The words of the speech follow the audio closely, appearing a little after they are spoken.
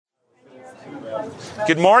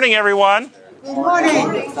Good morning, everyone. Good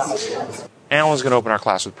morning. Alan's going to open our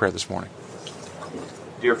class with prayer this morning.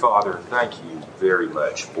 Dear Father, thank you very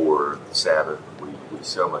much for the Sabbath. We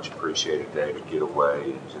so much appreciate a day to get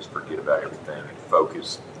away and just forget about everything and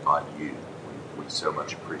focus on you. We so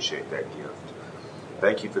much appreciate that gift.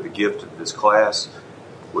 Thank you for the gift of this class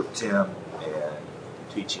with Tim and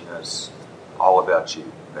teaching us all about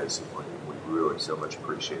you, basically. We really so much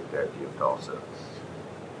appreciate that gift also.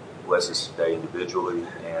 Bless us today individually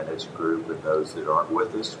and as a group, and those that aren't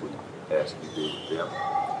with us, we ask you to be with them.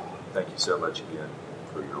 Thank you so much again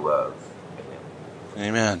for your love. Amen.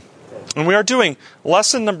 Amen. And we are doing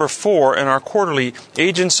lesson number 4 in our quarterly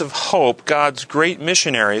Agents of Hope, God's Great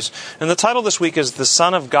Missionaries. And the title this week is The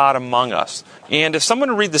Son of God Among Us. And if someone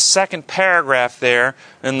would read the second paragraph there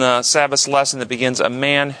in the Sabbath lesson that begins, a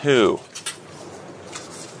man who.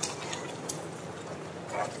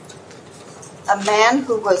 A man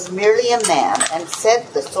who was merely a man and said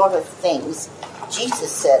the sort of things Jesus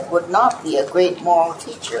said would not be a great moral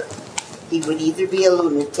teacher. He would either be a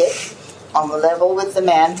lunatic, on the level with the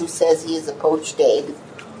man who says he is a poached egg,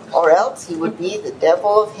 or else he would be the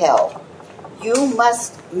devil of hell. You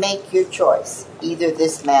must make your choice. Either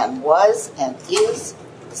this man was and is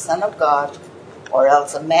the Son of God, or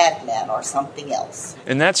else a madman or something else.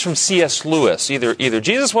 And that's from C.S. Lewis. Either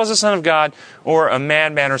Jesus was the Son of God or a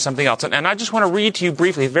madman or something else. And I just want to read to you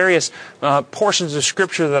briefly various portions of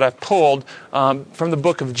Scripture that I've pulled from the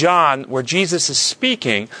book of John where Jesus is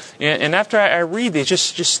speaking. And after I read these,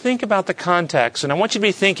 just think about the context. And I want you to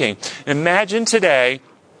be thinking, imagine today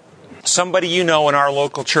somebody you know in our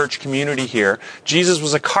local church community here. Jesus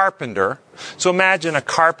was a carpenter. So imagine a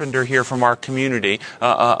carpenter here from our community,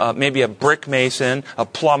 maybe a brick mason, a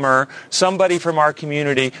plumber, somebody from our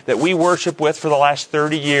community that we worship with for the last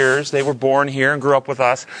 30 years. They were born here and grew up with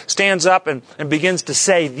us. Stands up and begins to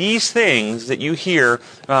say these things that you hear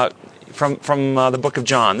from the book of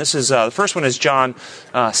John. This is the first one is John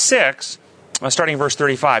 6, starting in verse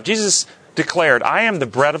 35. Jesus declared, "I am the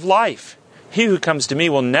bread of life. He who comes to me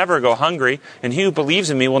will never go hungry, and he who believes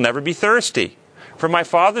in me will never be thirsty. For my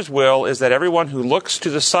Father's will is that everyone who looks to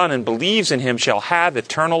the Son and believes in him shall have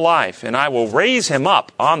eternal life, and I will raise him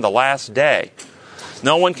up on the last day.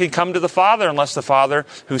 No one can come to the Father unless the Father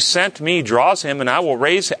who sent me draws him, and I will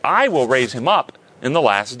raise him up in the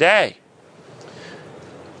last day."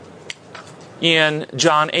 In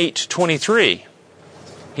John 8:23,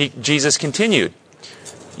 Jesus continued,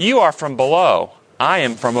 "You are from below, I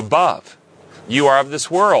am from above. You are of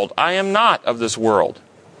this world, I am not of this world.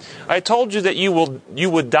 I told you that you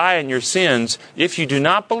would die in your sins if you do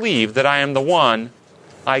not believe that I am the one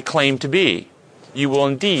I claim to be. You will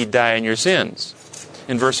indeed die in your sins."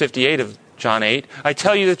 In verse 58 of John 8, "I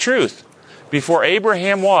tell you the truth. Before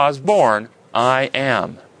Abraham was born, I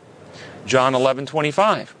am." John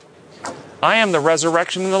 11:25, "I am the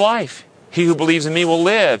resurrection and the life. He who believes in me will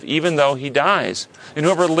live, even though he dies. And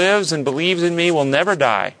whoever lives and believes in me will never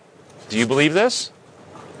die." Do you believe this?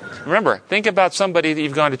 Remember, think about somebody that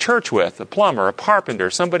you've gone to church with, a plumber, a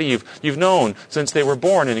carpenter, somebody you've known since they were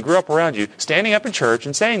born and grew up around you, standing up in church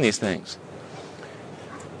and saying these things.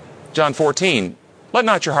 John 14, "Let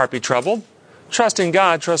not your heart be troubled. Trust in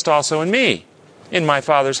God, trust also in me. In my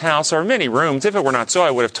Father's house are many rooms. If it were not so,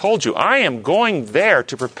 I would have told you. I am going there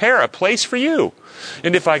to prepare a place for you.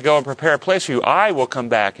 And if I go and prepare a place for you, I will come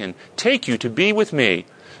back and take you to be with me,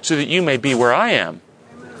 so that you may be where I am.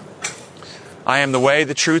 I am the way,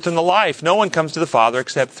 the truth, and the life. No one comes to the Father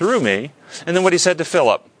except through me." And then what he said to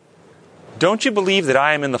Philip, "Don't you believe that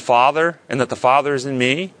I am in the Father, and that the Father is in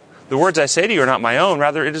me? The words I say to you are not my own.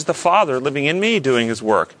 Rather, it is the Father living in me doing his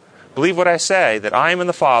work. Believe what I say, that I am in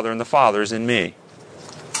the Father, and the Father is in me."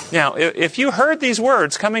 Now, if you heard these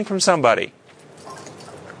words coming from somebody,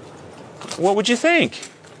 what would you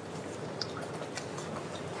think?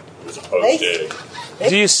 It was a poached egg.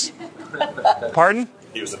 Do you... Pardon?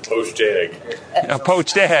 He was a poached egg. A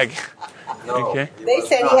poached egg. No, Okay. They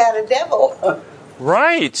said he had a devil.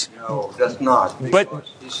 Right. No, that's not. But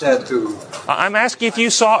He said to, I'm asking if you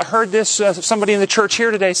heard this, somebody in the church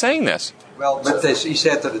here today saying this. he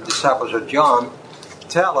said to the disciples of John,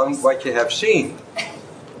 "Tell them what you have seen."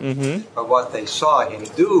 Mm-hmm. Or what they saw him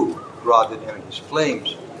do, rather than his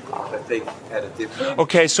claims that they had a different.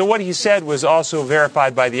 Okay, so what he said was also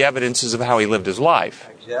verified by the evidences of how he lived his life.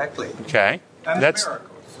 Exactly. Okay,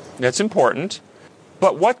 that's important.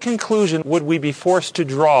 But what conclusion would we be forced to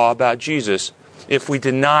draw about Jesus if we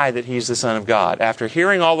deny that he's the Son of God? After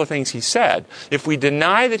hearing all the things he said, if we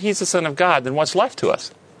deny that he's the Son of God, then what's left to us?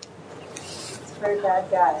 He's a very bad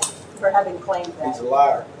guy for having claimed that. He's a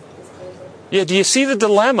liar. Yeah, do you see the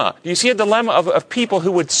dilemma? Do you see a dilemma of people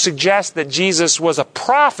who would suggest that Jesus was a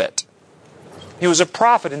prophet? He was a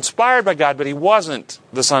prophet inspired by God, but he wasn't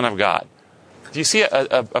the Son of God. Do you see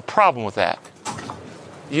a problem with that?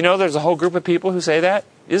 You know there's a whole group of people who say that?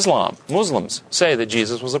 Islam, Muslims, say that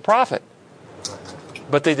Jesus was a prophet.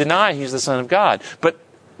 But they deny he's the Son of God. But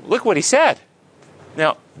look what he said.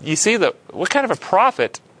 Now, you see what kind of a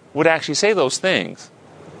prophet would actually say those things?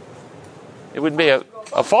 It would be a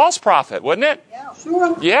false prophet, wouldn't it? Yeah,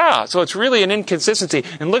 sure. Yeah, so it's really an inconsistency.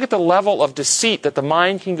 And look at the level of deceit that the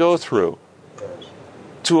mind can go through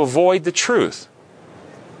to avoid the truth.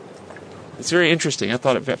 It's very interesting. I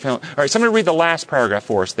thought it found... All right, somebody read the last paragraph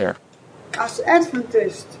for us there. As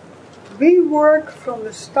Adventists, we work from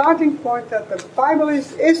the starting point that the Bible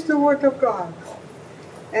is the Word of God.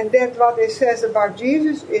 And that what it says about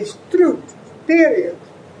Jesus is truth, period.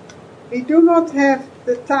 We do not have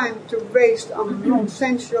the time to waste on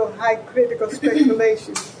nonsensical, high critical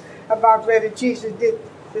speculations about whether Jesus did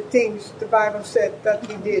the things the Bible said that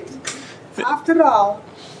he did. After all,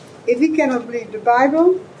 if we cannot believe the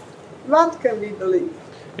Bible, what can we believe?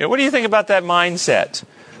 Yeah, what do you think about that mindset?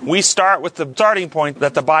 We start with the starting point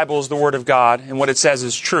that the Bible is the Word of God and what it says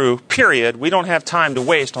is true, period. We don't have time to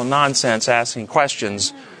waste on nonsense asking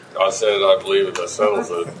questions. God said it, I believe it, that settles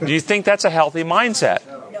it. Do you think that's a healthy mindset?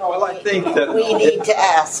 No, Well, I think that we need to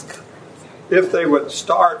ask. if they would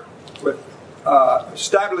start with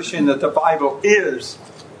establishing that the Bible is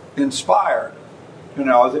inspired,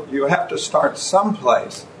 that you have to start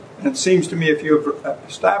someplace. And it seems to me if you've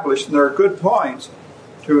established, and there are good points,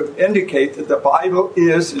 to indicate that the Bible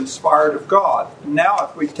is inspired of God. Now,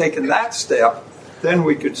 if we've taken that step, then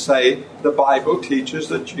we could say the Bible teaches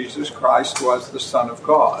that Jesus Christ was the Son of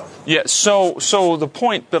God. Yeah, so the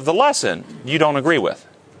point of the lesson you don't agree with.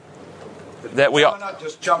 That we I'm not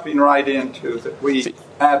just jumping right into that we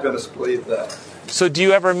Adventists believe that. So do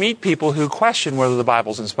you ever meet people who question whether the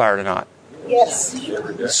Bible's inspired or not?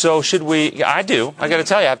 Yes. So should we... I do. I got to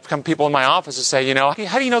tell you, I've come people in my office and say, how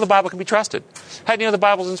do you know the Bible can be trusted? How do you know the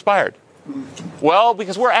Bible's inspired? Well,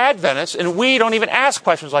 because we're Adventists, and we don't even ask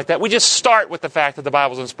questions like that. We just start with the fact that the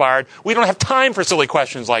Bible's inspired. We don't have time for silly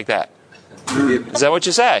questions like that. Is that what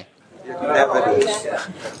you say?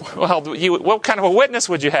 Well, what kind of a witness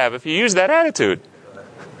would you have if you used that attitude?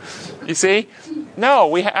 You see?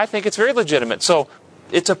 No, I think it's very legitimate. So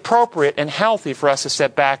it's appropriate and healthy for us to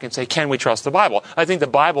step back and say, can we trust the Bible? I think the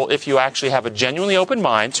Bible, if you actually have a genuinely open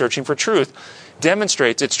mind, searching for truth,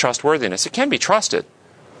 demonstrates its trustworthiness. It can be trusted.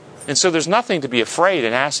 And so there's nothing to be afraid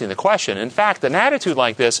in asking the question. In fact, an attitude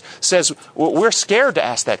like this says we're scared to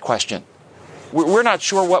ask that question. We're not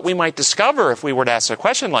sure what we might discover if we were to ask a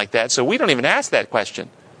question like that, so we don't even ask that question.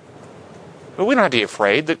 But we don't have to be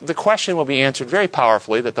afraid. The question will be answered very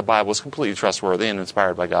powerfully that the Bible is completely trustworthy and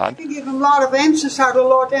inspired by God. I can give a lot of answers how the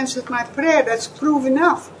Lord answered my prayer. That's proof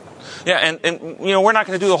enough. Yeah, and we're not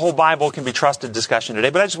going to do the whole Bible can be trusted discussion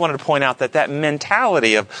today, but I just wanted to point out that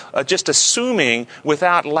mentality of just assuming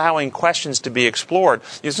without allowing questions to be explored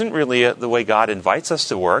isn't really the way God invites us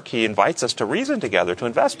to work. He invites us to reason together, to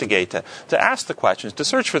investigate, to ask the questions, to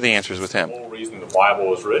search for the answers with Him. The whole reason the Bible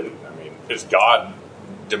was written, is God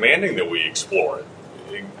demanding that we explore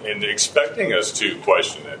it and expecting us to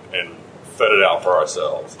question it and vet it out for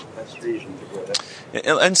ourselves. That's reason to do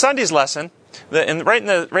that. In Sunday's lesson, right in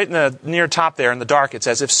the near top there in the dark, it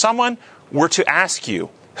says, if someone were to ask you,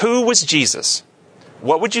 who was Jesus?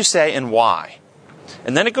 What would you say and why?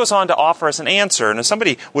 And then it goes on to offer us an answer. And if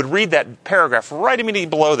somebody would read that paragraph right immediately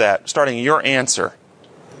below that, starting your answer.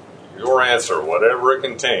 Your answer, whatever it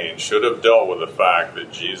contains, should have dealt with the fact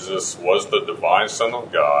that Jesus was the divine Son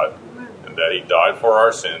of God and that He died for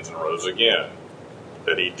our sins and rose again.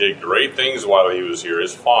 That He did great things while He was here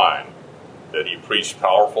is fine. That He preached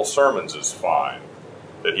powerful sermons is fine.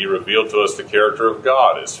 That He revealed to us the character of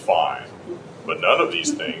God is fine. But none of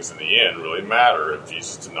these things in the end really matter if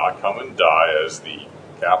Jesus did not come and die as the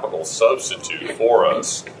capital substitute for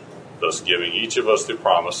us, thus giving each of us the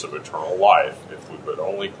promise of eternal life if we could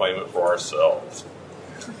only claim it for ourselves.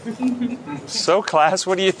 So, class,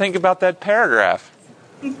 what do you think about that paragraph?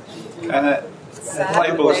 And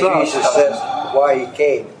labels Jesus says why He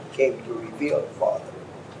came to reveal the Father.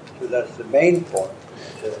 So that's the main point.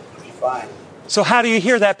 It's fine. So how do you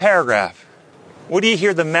hear that paragraph? What do you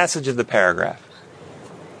hear the message of the paragraph?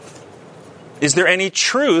 Is there any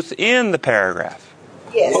truth in the paragraph?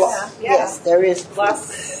 Yes, yes, there is.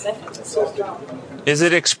 Is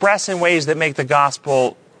it expressed in ways that make the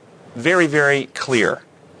gospel very, very clear?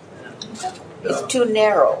 It's too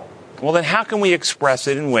narrow. Well, then how can we express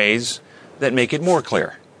it in ways that make it more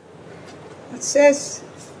clear? It says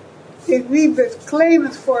if we but claim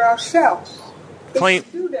it for ourselves. Claim-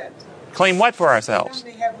 If we do that, Claim what for ourselves?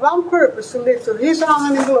 then we have one purpose, to live to His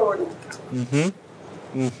honor and glory.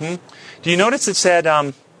 Do you notice it said,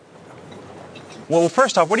 well,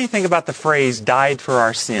 first off, what do you think about the phrase, died for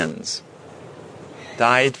our sins?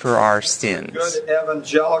 Died for our sins. Good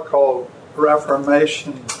evangelical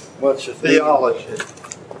Reformation What's the theology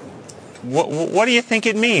What do you think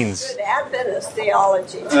it means? Good Adventist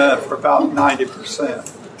theology. for about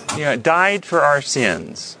 90%. Yeah, died for our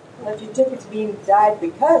sins. Well, if you took it to mean died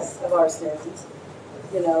because of our sins,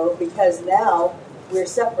 because now we're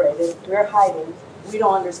separated, we're hiding, we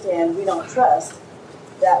don't understand, we don't trust,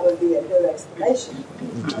 that would be a good explanation.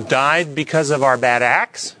 Died because of our bad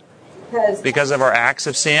acts? Because of our acts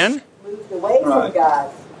of sin? Moved away from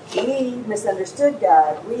God. We misunderstood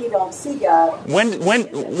God. We don't see God. When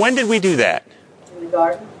did we do that? In the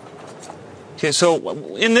garden. Okay, so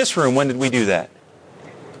in this room, when did we do that?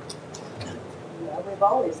 We've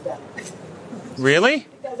always done it. Really?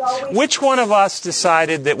 Which one of us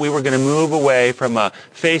decided that we were going to move away from a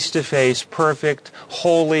face-to-face, perfect,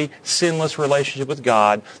 holy, sinless relationship with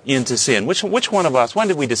God into sin? Which one of us? When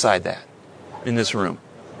did we decide that in this room?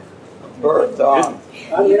 Birth on.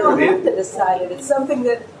 You don't have to decide it. It's something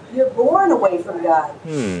that you're born away from God.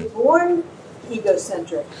 You're born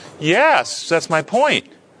egocentric. Yes, that's my point.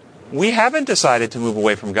 We haven't decided to move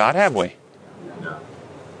away from God, have we? No.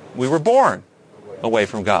 We were born away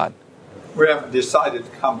from God. We haven't decided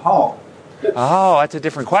to come home. Oh, that's a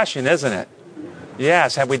different question, isn't it?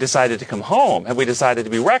 Yes, have we decided to come home? Have we decided to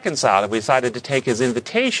be reconciled? Have we decided to take His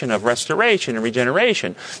invitation of restoration and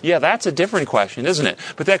regeneration? Yeah, that's a different question, isn't it?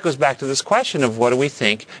 But that goes back to this question of what do we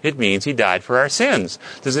think it means He died for our sins?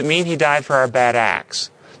 Does it mean He died for our bad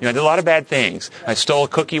acts? I did a lot of bad things. I stole a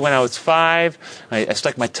cookie when I was 5. I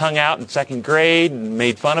stuck my tongue out in 2nd grade and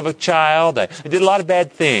made fun of a child. I did a lot of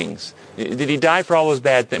bad things. Did He die for all those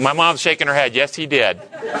bad things? My mom's shaking her head. Yes, He did.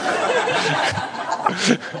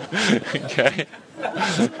 Okay.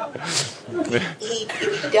 He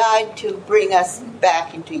died to bring us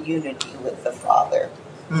back into unity with the Father,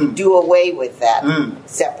 to do away with that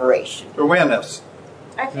separation. To win us.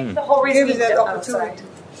 I think the whole reason Give he us that died. opportunity.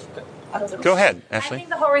 Go ahead, I Ashley. think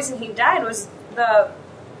the whole reason he died was the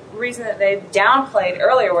reason that they downplayed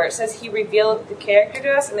earlier, where it says he revealed the character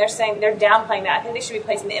to us, and they're saying they're downplaying that. I think they should be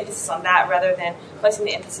placing the emphasis on that rather than placing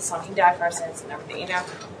the emphasis on he died for our sins and everything.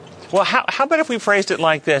 Well, how about if we phrased it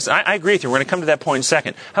like this? I agree with you. We're going to come to that point in a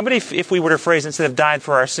second. How about if we were to phrase instead of died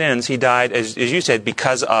for our sins, He died, as you said,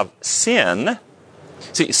 because of sin.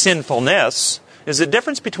 See, sinfulness. Is the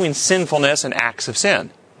difference between sinfulness and acts of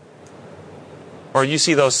sin? Or you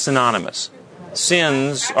see those synonymous?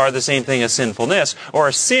 Sins are the same thing as sinfulness, or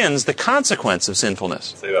are sins the consequence of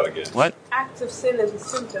sinfulness? Say that again. What? Acts of sin is a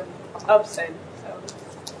symptom of sin. So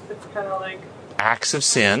it's kind of like Acts of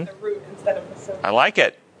sin. the root instead of the symptom. I like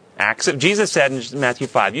it. Jesus said in Matthew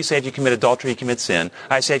 5, you say if you commit adultery, you commit sin.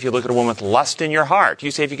 I say if you look at a woman with lust in your heart.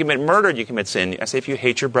 You say if you commit murder, you commit sin. I say if you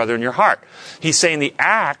hate your brother in your heart. He's saying the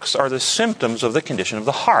acts are the symptoms of the condition of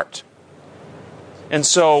the heart. And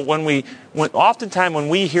so oftentimes when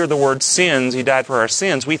we hear the word sins, He died for our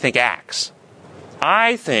sins, we think acts.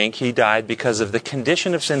 I think He died because of the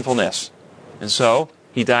condition of sinfulness. And so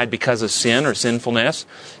He died because of sin or sinfulness.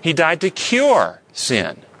 He died to cure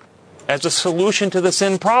sin, as a solution to the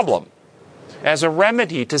sin problem, as a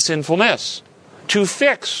remedy to sinfulness, to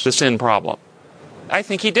fix the sin problem. I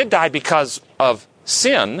think He did die because of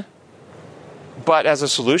sin, but as a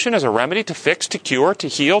solution, as a remedy to fix, to cure, to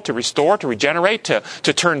heal, to restore, to regenerate, to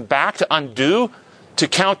turn back, to undo, to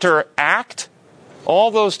counteract. All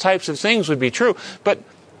those types of things would be true. But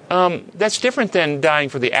that's different than dying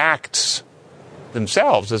for the acts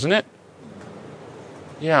themselves, isn't it?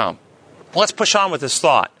 Yeah. Let's push on with this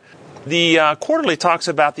thought. The Quarterly talks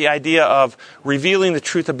about the idea of revealing the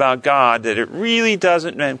truth about God, that it really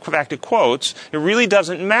doesn't, and in fact it quotes, it really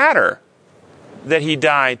doesn't matter that He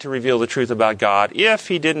died to reveal the truth about God if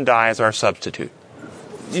He didn't die as our substitute.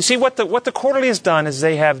 You see, what the Quarterly has done is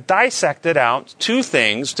they have dissected out two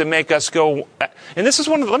things to make us go, and this is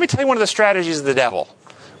let me tell you one of the strategies of the devil.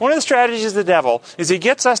 One of the strategies of the devil is he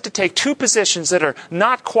gets us to take two positions that are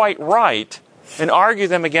not quite right and argue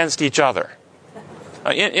them against each other.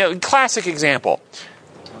 Classic example.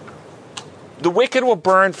 The wicked will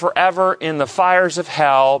burn forever in the fires of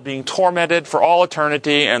hell, being tormented for all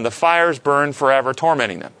eternity, and the fires burn forever,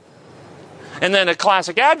 tormenting them. And then a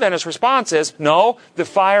classic Adventist response is, no, the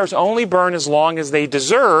fires only burn as long as they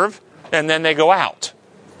deserve, and then they go out.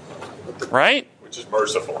 Right? Which is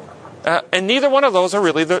merciful. And neither one of those are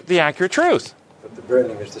really the accurate truth. But the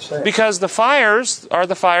burning is the same. Because the fires are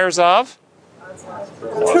the fires of God's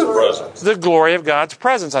presence. The glory of God's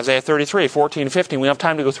presence, Isaiah 33, 14 and 15. We don't have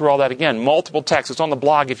time to go through all that again. Multiple texts. It's on the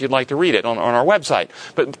blog if you'd like to read it on our website.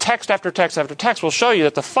 But text after text after text will show you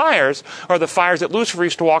that the fires are the fires that Lucifer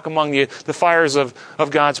used to walk among, the fires of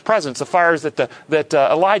God's presence, the fires that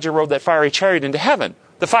Elijah rode that fiery chariot into heaven.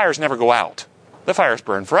 The fires never go out. The fires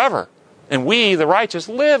burn forever. And we, the righteous,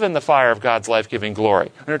 live in the fire of God's life-giving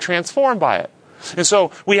glory and are transformed by it. And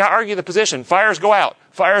so we argue the position, fires go out,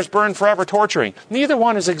 fires burn forever, torturing. Neither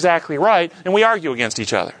one is exactly right, and we argue against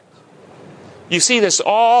each other. You see this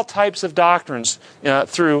all types of doctrines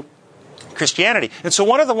through Christianity. And so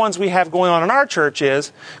one of the ones we have going on in our church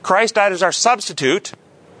is Christ died as our substitute.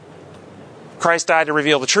 Christ died to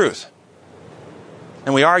reveal the truth.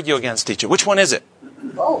 And we argue against each other. Which one is it?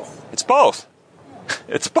 Both. It's both.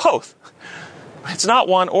 It's both. It's not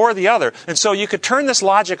one or the other. And so you could turn this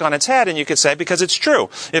logic on its head and you could say, because it's true,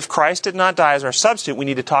 if Christ did not die as our substitute, we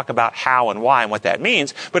need to talk about how and why and what that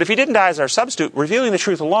means. But if he didn't die as our substitute, revealing the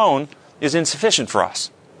truth alone is insufficient for us.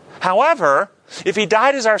 However, if he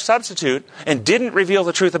died as our substitute and didn't reveal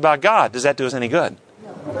the truth about God, does that do us any good?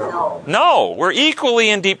 No, we're equally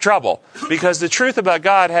in deep trouble because the truth about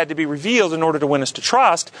God had to be revealed in order to win us to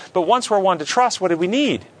trust. But once we're won to trust, what do we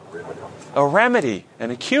need? A remedy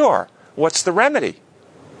and a cure. What's the remedy?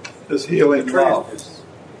 His healing love.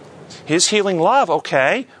 His healing love,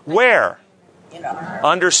 okay. Where?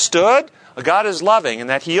 Understood? God is loving and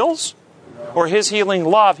that heals? Or his healing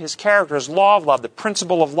love, his character, his law of love, the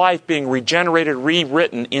principle of life being regenerated,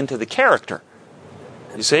 rewritten into the character.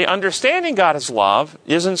 You see, understanding God as love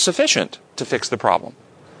isn't sufficient to fix the problem.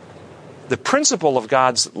 The principle of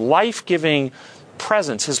God's life-giving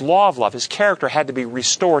presence, his law of love, his character had to be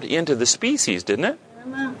restored into the species, didn't it?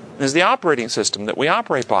 Is the operating system that we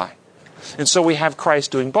operate by. And so we have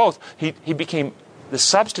Christ doing both. He became the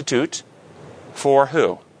substitute for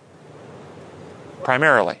who?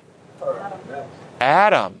 Primarily.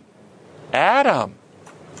 Adam. And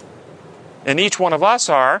each one of us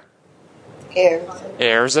are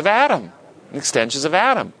heirs of Adam, extensions of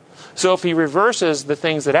Adam. So if he reverses the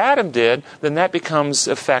things that Adam did, then that becomes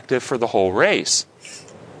effective for the whole race.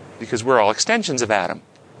 Because we're all extensions of Adam.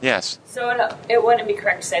 Yes. So it wouldn't be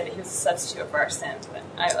correct to say that he was a substitute for our sins, but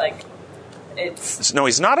it's. No,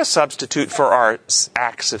 he's not a substitute for our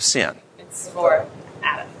acts of sin. It's for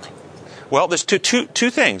Adam. Well, there's two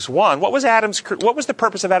things. One, what was the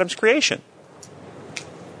purpose of Adam's creation?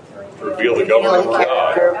 To reveal the government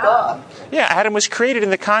of God. Yeah, Adam was created in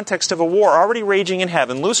the context of a war already raging in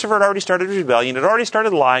heaven. Lucifer had already started rebellion, had already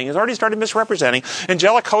started lying, had already started misrepresenting.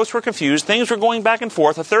 Angelic hosts were confused. Things were going back and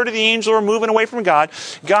forth. A third of the angels were moving away from God.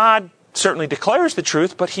 God certainly declares the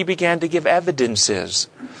truth, but he began to give evidences.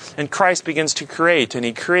 And Christ begins to create, and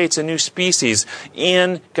he creates a new species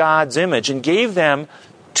in God's image and gave them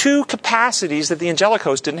two capacities that the angelic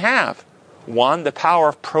host didn't have. One, the power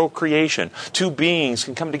of procreation. Two beings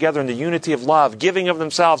can come together in the unity of love, giving of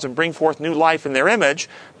themselves and bring forth new life in their image.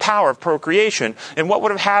 Power of procreation. And what would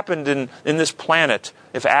have happened in this planet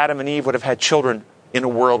if Adam and Eve would have had children in a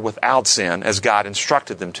world without sin, as God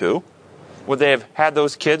instructed them to? Would they have had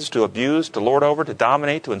those kids to abuse, to lord over, to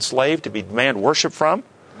dominate, to enslave, to demand worship from?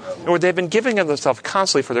 Or would they have been giving of themselves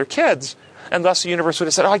constantly for their kids? And thus the universe would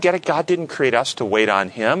have said, I get it, God didn't create us to wait on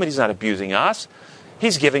him, and he's not abusing us.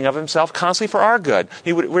 He's giving of himself constantly for our good.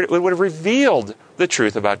 He would have revealed the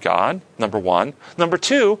truth about God, number one. Number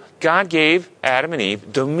two, God gave Adam and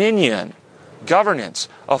Eve dominion, governance,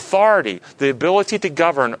 authority, the ability to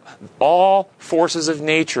govern all forces of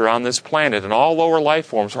nature on this planet, and all lower life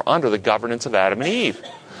forms were under the governance of Adam and Eve.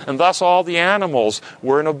 And thus all the animals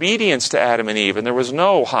were in obedience to Adam and Eve, and there was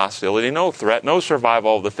no hostility, no threat, no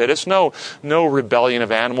survival of the fittest, no rebellion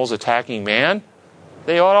of animals attacking man.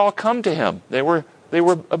 They ought all come to him. They were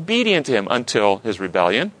obedient to him until his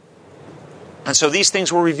rebellion. And so these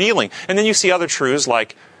things were revealing. And then you see other truths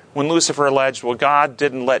like when Lucifer alleged, well, God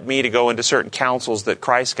didn't let me to go into certain councils that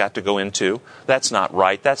Christ got to go into. That's not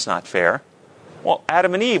right. That's not fair. Well,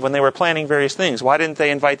 Adam and Eve, when they were planning various things, why didn't they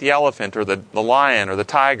invite the elephant or the lion or the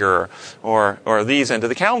tiger or these into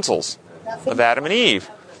the councils of Adam and Eve?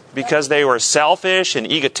 Because they were selfish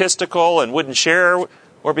and egotistical and wouldn't share,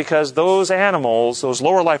 or because those animals, those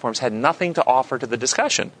lower life forms, had nothing to offer to the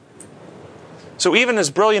discussion. So even as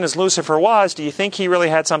brilliant as Lucifer was, do you think he really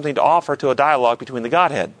had something to offer to a dialogue between the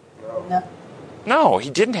Godhead? No, he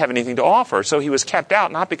didn't have anything to offer. So he was kept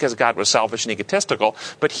out, not because God was selfish and egotistical,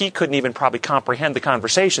 but he couldn't even probably comprehend the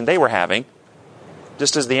conversation they were having,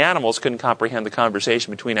 just as the animals couldn't comprehend the conversation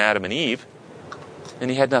between Adam and Eve, and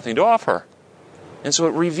he had nothing to offer. And so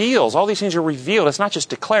it reveals. All these things are revealed. It's not just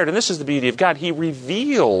declared. And this is the beauty of God. He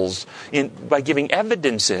reveals by giving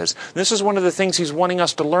evidences. This is one of the things He's wanting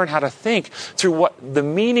us to learn how to think through the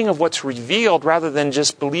meaning of what's revealed rather than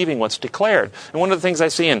just believing what's declared. And one of the things I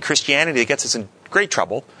see in Christianity that gets us in great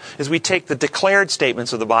trouble is we take the declared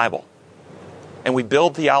statements of the Bible and we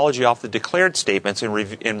build theology off the declared statements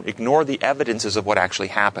and ignore the evidences of what actually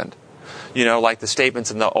happened. You know, like the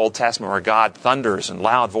statements in the Old Testament where God thunders in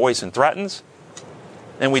loud voice and threatens.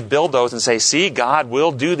 And we'd build those and say, see, God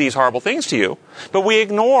will do these horrible things to you. But we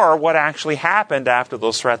ignore what actually happened after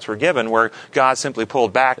those threats were given, where God simply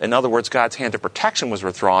pulled back. In other words, God's hand of protection was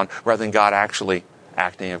withdrawn rather than God actually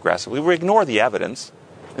acting aggressively. We ignore the evidence.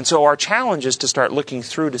 And so our challenge is to start looking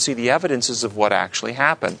through to see the evidences of what actually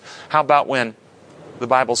happened. How about when the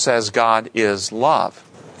Bible says God is love?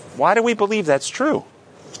 Why do we believe that's true?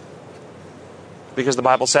 Because the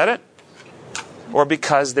Bible said it? Or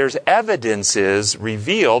because there's evidences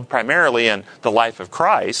revealed primarily in the life of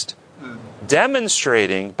Christ,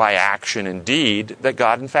 demonstrating by action and deed that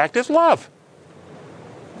God in fact is love.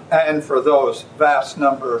 And for those vast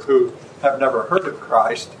number who have never heard of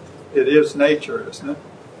Christ, it is nature, isn't it?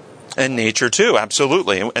 And nature too,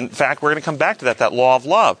 absolutely. In fact, we're going to come back to that law of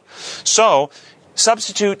love. So,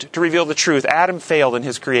 substitute to reveal the truth. Adam failed in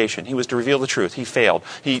his creation. He was to reveal the truth. He failed.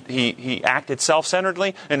 He acted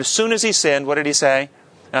self-centeredly, and as soon as he sinned, what did he say?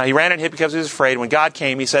 He ran and hid because he was afraid. When God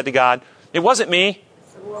came, he said to God, it wasn't me.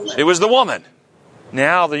 It was the woman.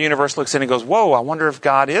 Now the universe looks in and goes, whoa, I wonder if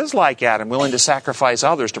God is like Adam, willing to sacrifice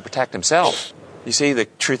others to protect himself. You see, the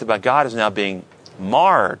truth about God is now being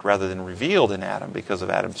marred rather than revealed in Adam because of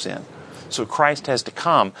Adam's sin. So Christ has to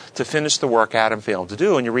come to finish the work Adam failed to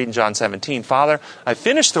do. And you read in John 17, Father, I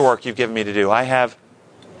finished the work you've given me to do. I have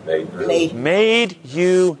made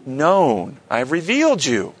you known. I have revealed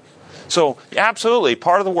you. So absolutely,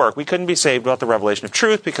 part of the work. We couldn't be saved without the revelation of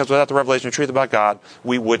truth, because without the revelation of truth about God,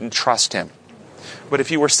 we wouldn't trust Him. But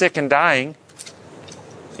if you were sick and dying,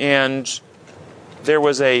 and there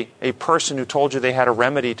was a person who told you they had a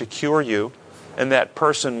remedy to cure you, and that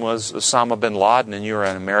person was Osama bin Laden and you were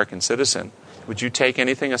an American citizen, would you take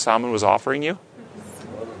anything Osama was offering you?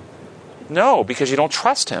 No, because you don't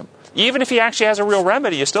trust him. Even if he actually has a real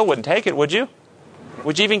remedy, you still wouldn't take it, would you?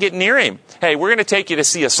 Would you even get near him? Hey, we're going to take you to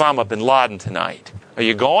see Osama bin Laden tonight. Are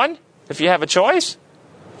you going? If you have a choice?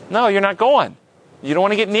 No, you're not going. You don't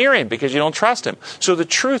want to get near him because you don't trust him. So the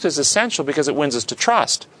truth is essential because it wins us to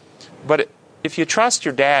trust. But if you trust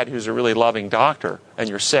your dad, who's a really loving doctor, and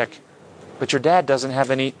you're sick, but your dad doesn't have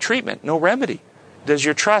any treatment, no remedy, does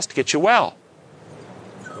your trust get you well?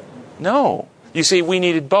 No. You see, we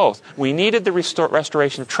needed both. We needed the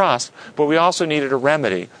restoration of trust, but we also needed a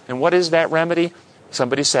remedy. And what is that remedy?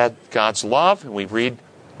 Somebody said God's love, and we read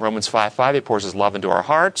Romans 5:5, He pours His love into our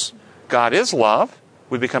hearts. God is love.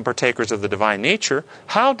 We become partakers of the divine nature.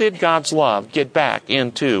 How did God's love get back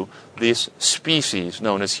into this species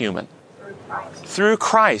known as human? Through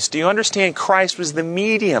Christ. Do you understand? Christ was the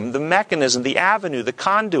medium, the mechanism, the avenue, the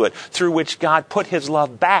conduit through which God put His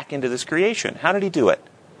love back into this creation. How did He do it?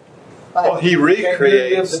 Well, He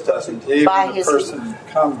recreates, doesn't He? When a person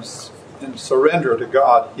comes in surrender to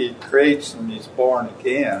God, He creates them, He's born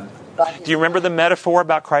again. Do you remember the metaphor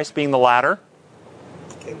about Christ being the ladder?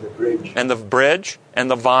 And the bridge. And the bridge,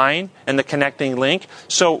 and the vine, and the connecting link.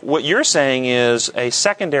 So what you're saying is a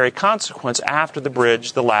secondary consequence after the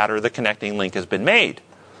bridge, the ladder, the connecting link has been made.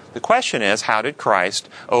 The question is, how did Christ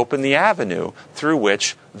open the avenue through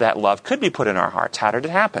which that love could be put in our hearts? How did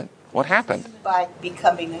it happen? What happened? By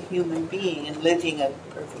becoming a human being and living a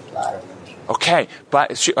perfect life. Okay,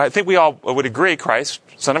 but I think we all would agree Christ,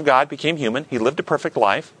 Son of God, became human. He lived a perfect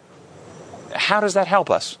life. How does that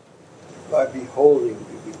help us? By beholding,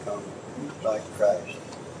 we become like Christ.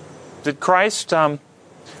 Did Christ,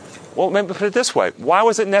 well, maybe put it this way. Why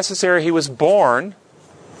was it necessary He was born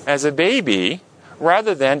as a baby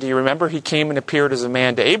rather than, do you remember, He came and appeared as a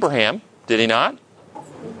man to Abraham? Did He not?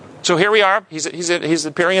 So here we are. He's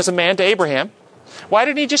appearing as a man to Abraham. Why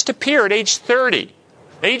didn't He just appear at age 30?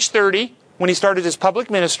 Age 30, when He started His public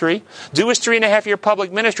ministry, do His 3.5-year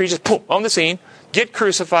public ministry, just poof, on the scene, get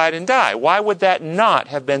crucified and die. Why would that not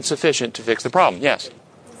have been sufficient to fix the problem? Yes?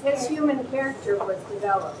 His human character was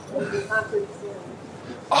developed when He conquered sin.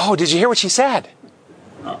 Oh, did you hear what she said?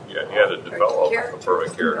 Yeah, He had to develop a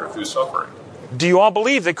perfect character through suffering. Do you all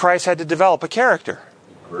believe that Christ had to develop a character?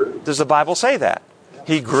 Does the Bible say that?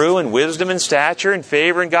 He grew in wisdom and stature and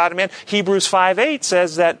favor in God and man. Hebrews 5:8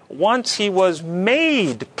 says that once He was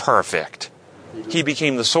made perfect, He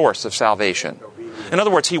became the source of salvation. In other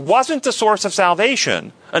words, He wasn't the source of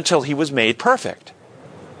salvation until He was made perfect.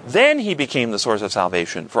 Then he became the source of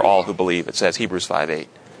salvation for all who believe, it says, Hebrews 5:8.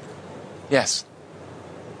 Yes?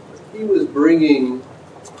 He was bringing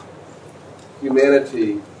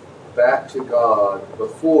humanity back to God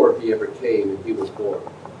before he ever came and he was born.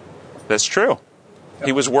 That's true.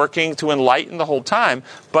 He was working to enlighten the whole time,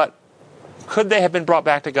 but could they have been brought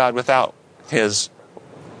back to God without his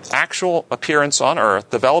actual appearance on earth,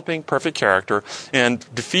 developing perfect character, and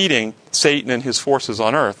defeating Satan and his forces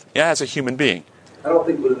on earth as a human being? I don't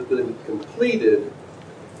think it would have been completed,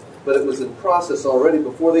 but it was in process already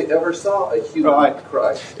before they ever saw a human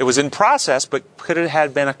Christ. It was in process, but could it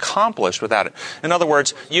have been accomplished without it? In other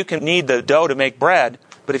words, you can knead the dough to make bread,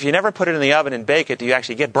 but if you never put it in the oven and bake it, do you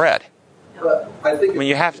actually get bread? But I think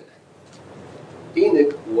you have to.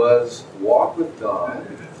 Enoch walked with God.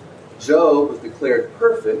 Job was declared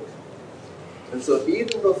perfect. And so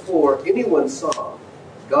even before anyone saw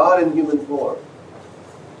God in human form,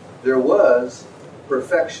 there was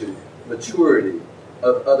perfection, maturity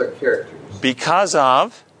of other characters. Because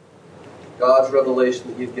of? God's revelation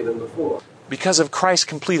that he'd given before. Because of Christ's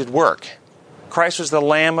completed work. Christ was the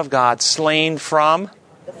Lamb of God, slain from?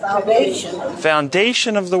 The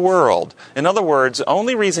foundation of the world. In other words, the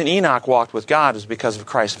only reason Enoch walked with God was because of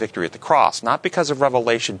Christ's victory at the cross, not because of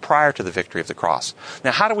revelation prior to the victory of the cross.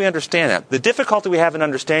 Now, how do we understand that? The difficulty we have in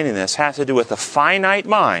understanding this has to do with the finite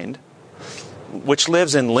mind, which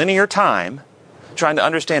lives in linear time, trying to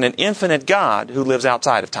understand an infinite God who lives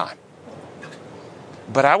outside of time.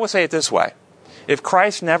 But I will say it this way. If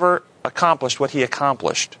Christ never accomplished what he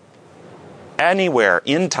accomplished anywhere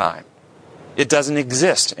in time, it doesn't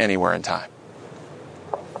exist anywhere in time.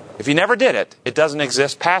 If he never did it, it doesn't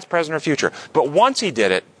exist past, present, or future. But once he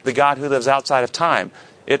did it, the God who lives outside of time,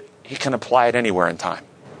 he can apply it anywhere in time.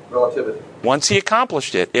 Relativity. Once he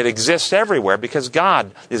accomplished it, it exists everywhere because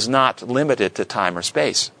God is not limited to time or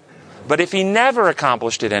space. But if he never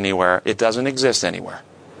accomplished it anywhere, it doesn't exist anywhere.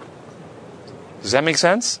 Does that make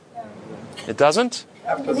sense? It doesn't?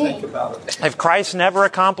 Have to think about it. If Christ never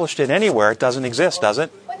accomplished it anywhere, it doesn't exist, does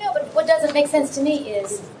it? Well, no, but what doesn't make sense to me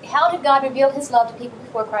is, how did God reveal his love to people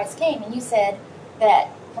before Christ came? And you said that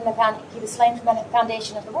he was slain from the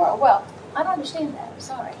foundation of the world. Well, I don't understand that. I'm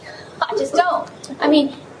sorry. I just don't. I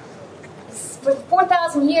mean, for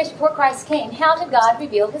 4,000 years before Christ came, how did God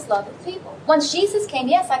reveal his love to the people? Once Jesus came,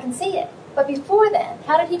 yes, I can see it. But before then,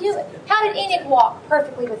 how did he do it? How did Enoch walk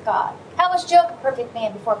perfectly with God? How was Job a perfect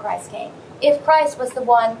man before Christ came? If Christ was the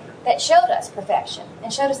one that showed us perfection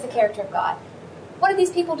and showed us the character of God, what did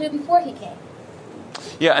these people do before he came?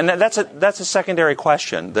 Yeah, and that's a secondary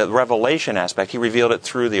question, the revelation aspect. He revealed it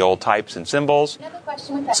through the old types and symbols. Another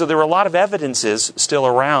question with that. So there were a lot of evidences still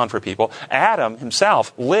around for people. Adam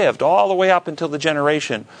himself lived all the way up until the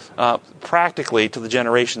generation, practically to the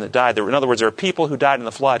generation that died. In other words, there are people who died in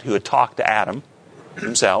the flood who had talked to Adam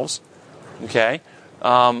themselves. Okay?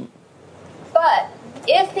 But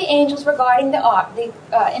if the angels were guarding the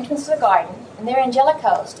entrance to the garden, and they're angelic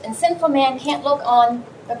host, and sinful man can't look on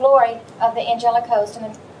the glory of the angelic host.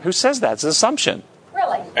 Who says that? It's an assumption.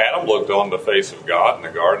 Really? Adam looked on the face of God in the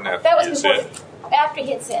garden after he had sinned. After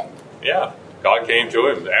he had sinned. Yeah. God came to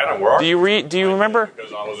him. Adam, where are you? Do you remember?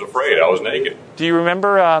 Because I was afraid. I was naked. Do you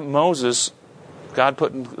remember Moses, God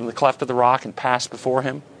put in the cleft of the rock and passed before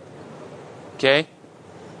him? Okay?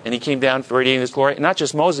 And he came down radiating his glory. Not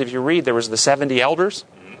just Moses. If you read, there was the 70 elders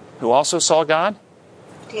who also saw God.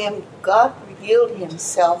 Tim, God revealed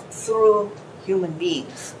himself through human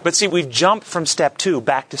beings. But see, we've jumped from step 2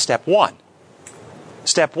 back to step 1.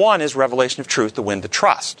 Step 1 is revelation of truth to win the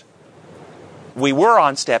trust. We were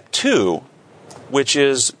on step 2, which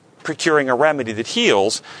is procuring a remedy that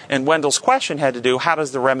heals. And Wendell's question had to do, how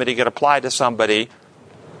does the remedy get applied to somebody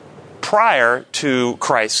prior to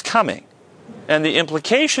Christ's coming? And the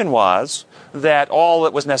implication was that all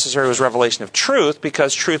that was necessary was revelation of truth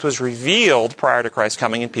because truth was revealed prior to Christ's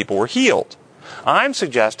coming and people were healed. I'm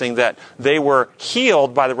suggesting that they were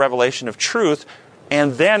healed by the revelation of truth,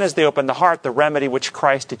 and then as they opened the heart, the remedy which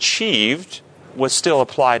Christ achieved was still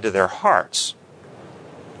applied to their hearts.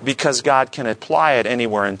 Because God can apply it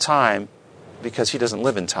anywhere in time because he doesn't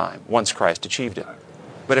live in time once Christ achieved it.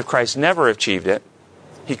 But if Christ never achieved it,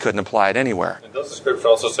 he couldn't apply it anywhere. And does the scripture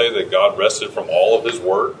also say that God rested from all of his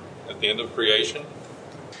work at the end of creation?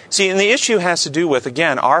 See, and the issue has to do with,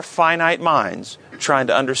 again, our finite minds trying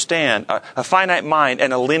to understand, a finite mind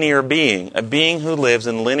and a linear being, a being who lives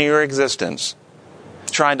in linear existence,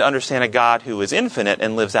 trying to understand a God who is infinite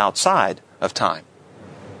and lives outside of time.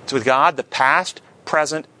 So with God, the past,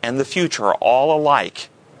 present, and the future are all alike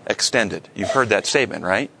extended. You've heard that statement,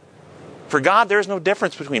 right? For God, there's no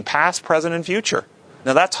difference between past, present, and future.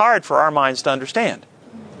 Now, that's hard for our minds to understand.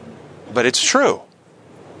 But it's true.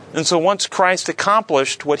 And so once Christ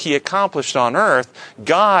accomplished what he accomplished on earth,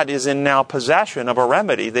 God is in now possession of a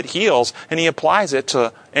remedy that heals, and he applies it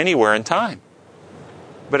to anywhere in time.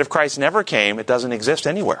 But if Christ never came, it doesn't exist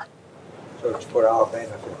anywhere. So it's for our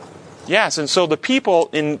benefit. Yes, and so the people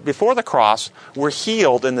before the cross were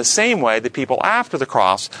healed in the same way the people after the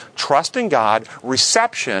cross, trust in God,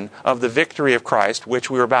 reception of the victory of Christ, which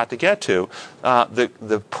we were about to get to.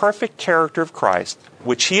 The perfect character of Christ,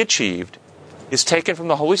 which he achieved, is taken from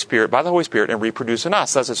the Holy Spirit, by the Holy Spirit, and reproduced in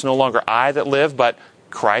us. Thus it's no longer I that live, but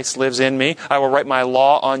Christ lives in me. I will write my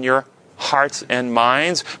law on your hearts and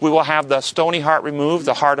minds. We will have the stony heart removed,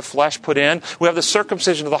 the heart of flesh put in. We have the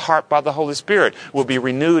circumcision of the heart by the Holy Spirit will be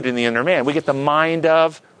renewed in the inner man. We get the mind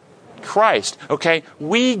of Christ. Okay?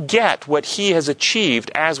 We get what he has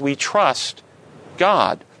achieved as we trust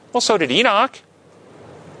God. Well, so did Enoch.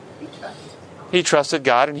 He trusted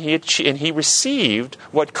God and he received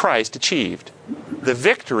what Christ achieved. The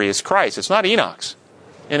victory is Christ. It's not Enoch's.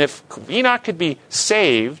 And if Enoch could be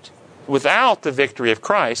saved without the victory of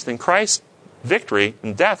Christ, then Christ's victory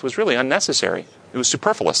and death was really unnecessary. It was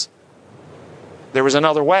superfluous. There was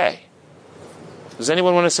another way. Does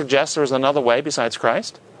anyone want to suggest there was another way besides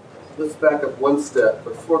Christ? Let's back up one step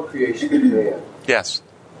before creation of man. Yes.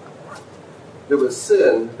 There was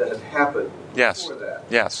sin that had happened before that.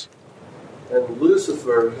 Yes. And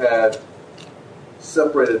Lucifer had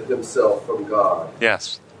separated himself from God.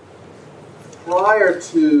 Yes. Prior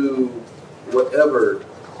to whatever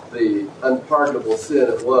the unpardonable sin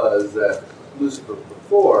it was that Lucifer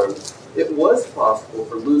performed, it was possible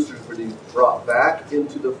for Lucifer to be brought back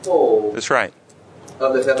into the fold. That's right.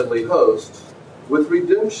 Of the heavenly host with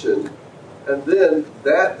redemption. And then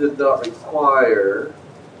that did not require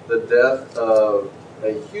the death of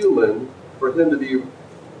a human for him to be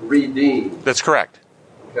redeemed. That's correct.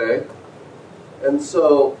 Okay? And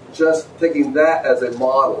so, just taking that as a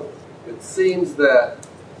model, it seems that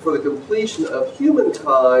for the completion of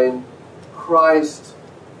humankind, Christ's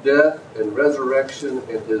death and resurrection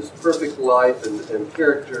and his perfect life and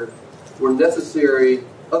character were necessary,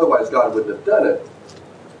 otherwise God wouldn't have done it.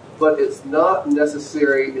 But it's not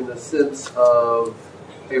necessary in the sense of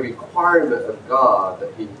a requirement of God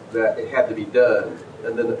that it had to be done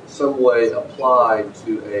and then in some way applied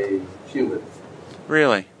to a human.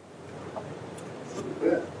 Really?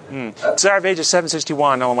 Yeah. Desire of Ages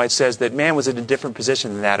 761, Ellen White says that man was in a different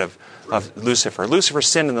position than that of Lucifer. Lucifer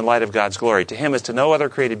sinned in the light of God's glory. To him as to no other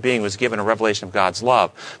created being was given a revelation of God's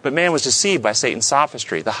love. But man was deceived by Satan's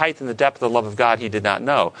sophistry. The height and the depth of the love of God he did not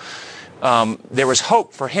know. There was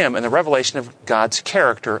hope for him in the revelation of God's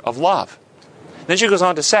character of love. Then she goes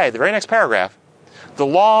on to say, the very next paragraph, the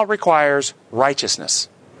law requires righteousness,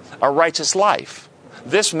 a righteous life.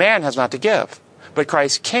 This man has not to give, but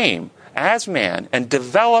Christ came as man and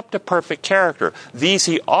developed a perfect character. These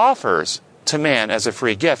he offers to man as a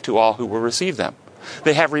free gift to all who will receive them.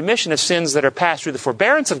 They have remission of sins that are passed through the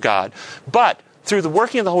forbearance of God, but through the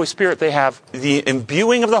working of the Holy Spirit, they have the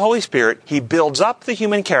imbuing of the Holy Spirit. He builds up the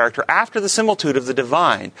human character after the similitude of the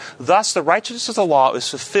divine. Thus, the righteousness of the law is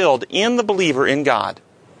fulfilled in the believer in God.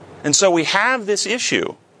 And so we have this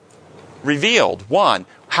issue revealed. One,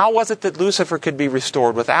 how was it that Lucifer could be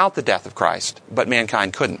restored without the death of Christ, but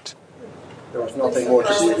mankind couldn't? There was nothing more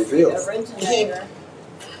to be revealed.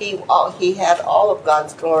 He had all of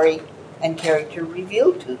God's glory and character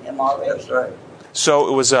revealed to him already. That's right. So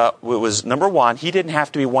it was number one, he didn't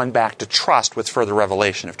have to be won back to trust with further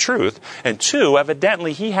revelation of truth. And two,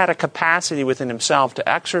 evidently he had a capacity within himself to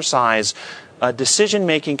exercise a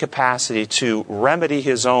decision-making capacity to remedy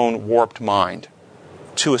his own warped mind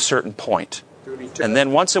to a certain point. And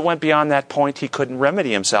then once it went beyond that point, he couldn't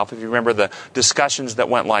remedy himself. If you remember the discussions that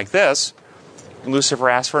went like this, Lucifer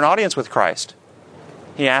asked for an audience with Christ.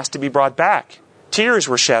 He asked to be brought back. Tears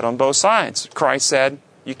were shed on both sides. Christ said,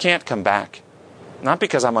 you can't come back. Not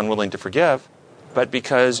because I'm unwilling to forgive, but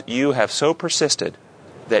because you have so persisted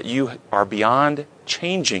that you are beyond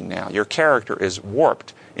changing now. Your character is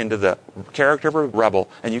warped into the character of a rebel,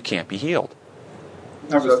 and you can't be healed.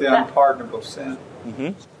 That was the unpardonable sin.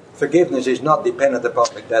 Mm-hmm. Forgiveness is not dependent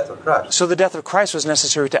upon the death of Christ. So the death of Christ was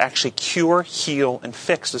necessary to actually cure, heal, and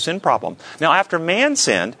fix the sin problem. Now, after man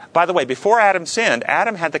sinned, by the way, before Adam sinned,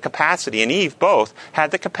 Adam had the capacity, and Eve both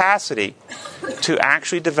had the capacity to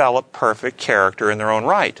actually develop perfect character in their own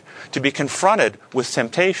right, to be confronted with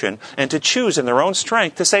temptation, and to choose in their own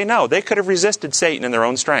strength to say no. They could have resisted Satan in their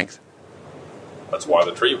own strength. That's why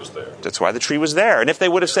the tree was there. That's why the tree was there. And if they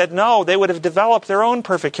would have said no, they would have developed their own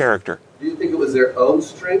perfect character. Do you think it was was their own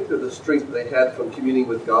strength or the strength they had from communing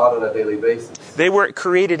with God on a daily basis? They were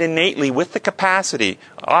created innately with the capacity,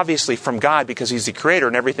 obviously from God because He's the Creator,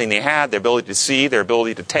 and everything they had, their ability to see, their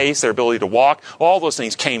ability to taste, their ability to walk, all those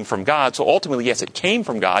things came from God. So ultimately, yes, it came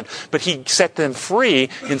from God, but He set them free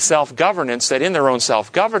in self-governance, that in their own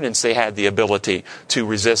self-governance they had the ability to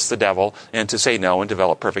resist the devil and to say no and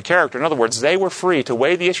develop perfect character. In other words, they were free to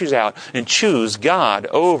weigh the issues out and choose God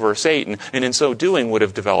over Satan, and in so doing would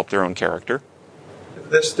have developed their own character.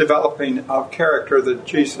 This developing of character that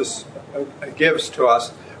Jesus gives to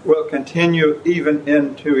us will continue even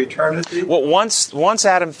into eternity. Well, once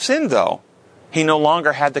Adam sinned, though, he no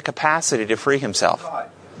longer had the capacity to free himself. Right.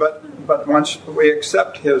 But once we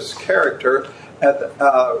accept his character,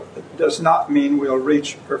 does not mean we'll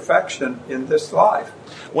reach perfection in this life.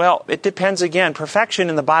 Well, it depends again. Perfection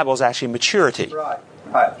in the Bible is actually maturity. Right.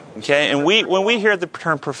 Okay, and when we hear the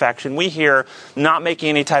term perfection, we hear not making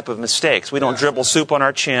any type of mistakes. We don't dribble soup on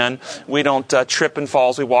our chin. We don't trip and fall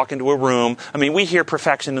as we walk into a room. I mean, we hear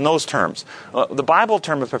perfection in those terms. The Bible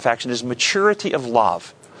term of perfection is maturity of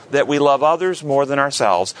love, that we love others more than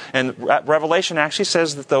ourselves. And Revelation actually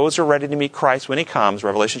says that those who are ready to meet Christ when He comes,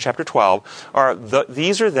 Revelation chapter 12,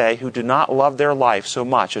 these are they who do not love their life so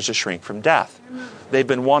much as to shrink from death. They've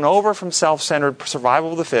been won over from self-centered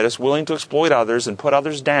survival of the fittest, willing to exploit others and put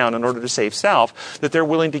others down in order to save self, that they're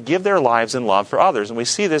willing to give their lives in love for others. And we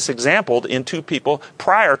see this exampled in two people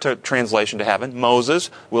prior to translation to heaven. Moses,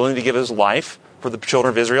 willing to give his life for the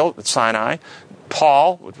children of Israel at Sinai.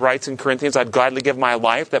 Paul writes in Corinthians, I'd gladly give my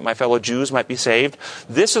life that my fellow Jews might be saved.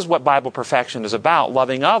 This is what Bible perfection is about,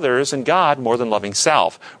 loving others and God more than loving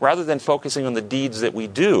self, rather than focusing on the deeds that we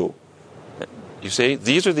do. You see,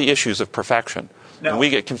 these are the issues of perfection. Now, and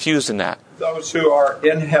we get confused in that. Those who are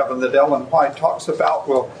in heaven, that Ellen White talks about,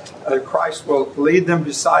 Christ will lead them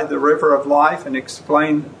beside the river of life and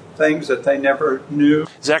explain things that they never knew.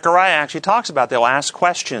 Zechariah actually talks about they'll ask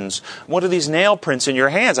questions. What are these nail prints in your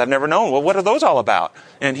hands? I've never known. Well, what are those all about?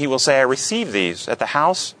 And he will say, I received these at the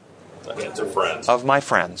house of my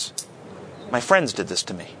friends. My friends did this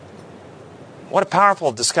to me. What a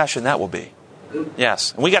powerful discussion that will be.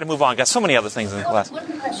 Yes. And we got to move on. Got so many other things in the class. One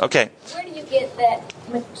question. Okay. Where do you get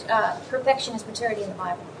that perfection is maturity in the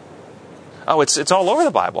Bible? Oh, it's all over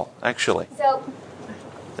the Bible, actually. So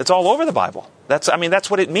it's all over the Bible. That's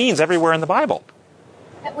what it means everywhere in the Bible.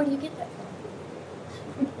 Where do you get that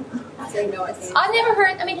from? I've never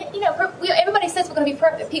heard. I mean, everybody says we're going to be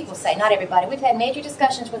perfect. People say, not everybody. We've had major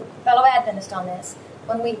discussions with fellow Adventists on this.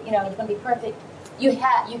 When you're going to be perfect, you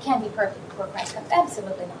can be perfect before Christ comes.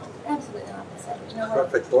 Absolutely not. Absolutely not.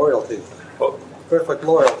 Perfect loyalty. Perfect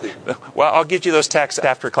loyalty. Well, I'll get you those texts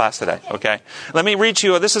after class today, okay? Let me read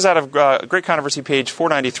you, this is out of Great Controversy, page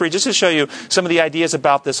 493, just to show you some of the ideas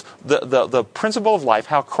about this, the principle of life,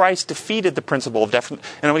 how Christ defeated the principle of death. And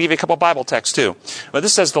I'm going to give you a couple of Bible texts, too. But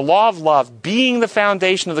this says, the law of love, being the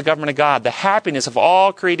foundation of the government of God, the happiness of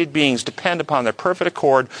all created beings depend upon their perfect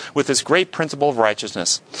accord with this great principle of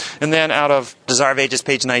righteousness. And then out of Desire of Ages,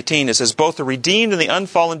 page 19, it says, both the redeemed and the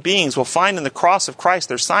unfallen beings will find in the cross of Christ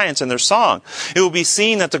their science and their song. It will be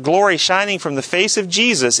seen that the glory shining from the face of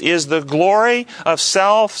Jesus is the glory of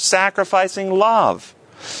self-sacrificing love.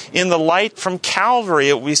 In the light from Calvary,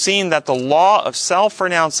 it will be seen that the law of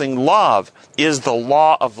self-renouncing love is the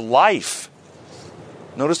law of life.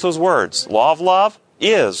 Notice those words. Law of love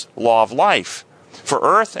is law of life. For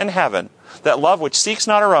earth and heaven, that love which seeks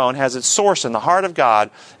not her own has its source in the heart of God,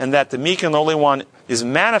 and that the meek and lowly one is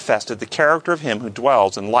manifested the character of him who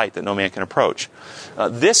dwells in light that no man can approach.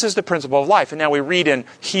 This is the principle of life. And now we read in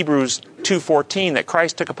Hebrews 2:14 that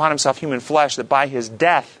Christ took upon himself human flesh, that by his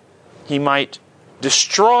death he might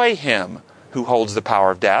destroy him who holds the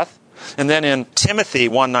power of death. And then in Timothy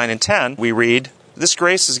 1:9 and 10, we read, this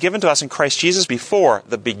grace is given to us in Christ Jesus before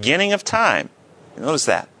the beginning of time. Notice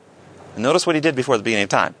that. And notice what he did before the beginning of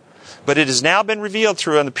time. But it has now been revealed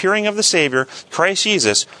through an appearing of the Savior, Christ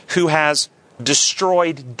Jesus, who has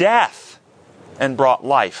destroyed death and brought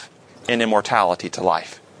life and immortality to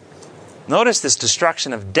life. Notice this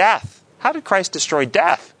destruction of death. How did Christ destroy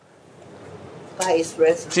death? By his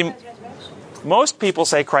resurrection. See, most people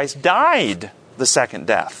say Christ died the second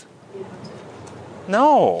death.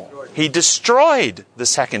 No, he destroyed the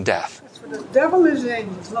second death. That's what the devil is in.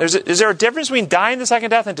 Is there a difference between dying the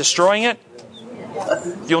second death and destroying it?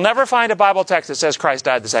 You'll never find a Bible text that says Christ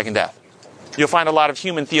died the second death. You'll find a lot of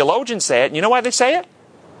human theologians say it. And you know why they say it?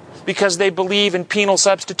 because they believe in penal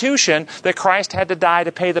substitution, that Christ had to die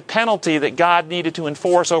to pay the penalty that God needed to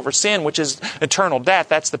enforce over sin, which is eternal death.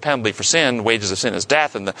 That's the penalty for sin. The wages of sin is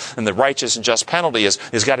death, and the righteous and just penalty is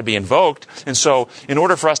got to be invoked. And so, in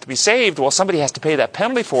order for us to be saved, well, somebody has to pay that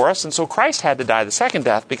penalty for us, and so Christ had to die the second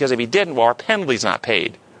death, because if he didn't, well, our penalty's not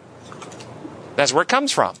paid. That's where it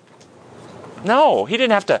comes from. No, he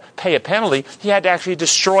didn't have to pay a penalty. He had to actually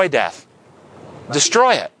destroy death.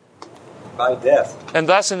 Destroy it. By death. And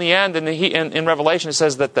thus, in the end, in Revelation, it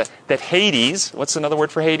says that Hades, what's another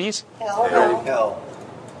word for Hades? Hell.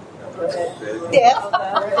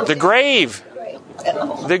 Death. The grave.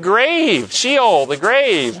 The grave. Sheol, the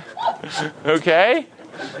grave. Okay?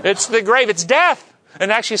 It's the grave. It's death.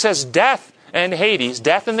 And actually it says death and Hades,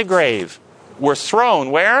 death and the grave, were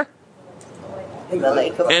thrown where?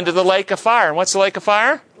 Into the lake of fire. And what's the lake of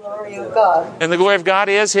fire? Glory of God. And the glory of God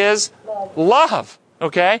is his love.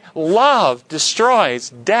 Okay? Love destroys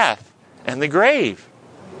death and the grave.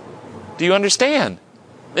 Do you understand?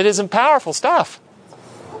 It is powerful stuff.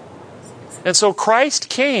 And so Christ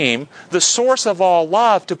came, the source of all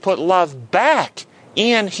love, to put love back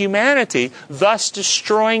in humanity, thus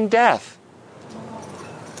destroying death.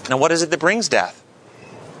 Now what is it that brings death?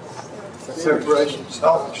 Separation,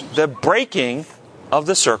 selfishness. The breaking of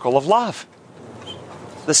the circle of love.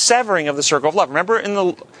 The severing of the circle of love. Remember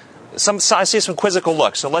I see some quizzical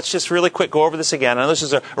looks, so let's just really quick go over this again. I know this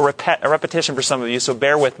is a repetition for some of you, so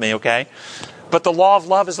bear with me, okay? But the law of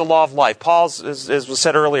love is the law of life. Paul, as was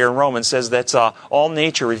said earlier in Romans, says that all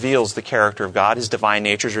nature reveals the character of God. His divine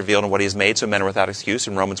nature is revealed in what he has made, so men are without excuse,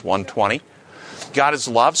 in Romans 1:20. God is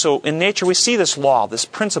love, so in nature we see this law, this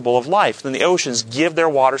principle of life. Then the oceans give their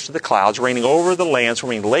waters to the clouds, raining over the lands,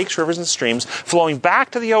 forming lakes, rivers, and streams, flowing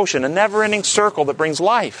back to the ocean, a never-ending circle that brings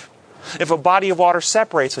life. If a body of water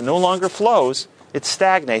separates and no longer flows, it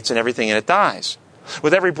stagnates and everything in it dies.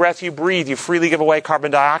 With every breath you breathe, you freely give away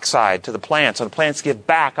carbon dioxide to the plants, and the plants give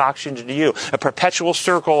back oxygen to you. A perpetual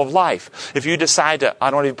circle of life. If you decide I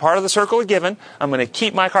don't want to be part of the circle of giving, I'm going to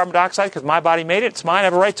keep my carbon dioxide because my body made it, it's mine, I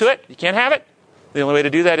have a right to it, you can't have it. The only way to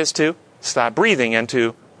do that is to stop breathing and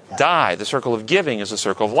to die. The circle of giving is the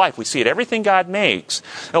circle of life. We see it. Everything God makes.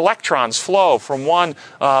 Electrons flow from one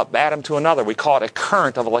atom to another. We call it a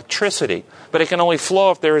current of electricity. But it can only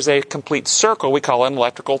flow if there is a complete circle. We call it an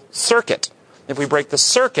electrical circuit. If we break the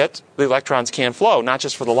circuit, the electrons can't flow, not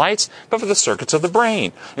just for the lights, but for the circuits of the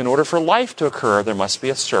brain. In order for life to occur, there must be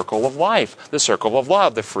a circle of life, the circle of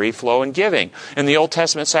love, the free flow and giving. In the Old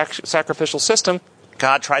Testament sacrificial system,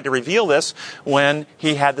 God tried to reveal this when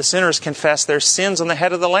he had the sinners confess their sins on the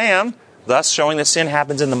head of the lamb, thus showing that sin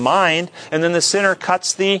happens in the mind, and then the sinner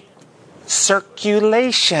cuts the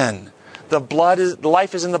circulation.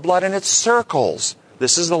 Life is in the blood and it circles.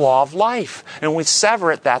 This is the law of life. And when we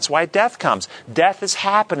sever it, that's why death comes. Death is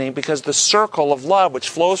happening because the circle of love, which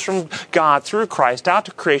flows from God through Christ out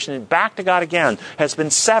to creation and back to God again, has been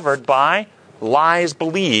severed by lies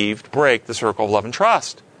believed break the circle of love and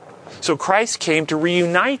trust. So Christ came to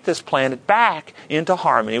reunite this planet back into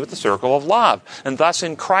harmony with the circle of love. And thus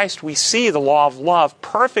in Christ we see the law of love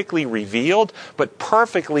perfectly revealed, but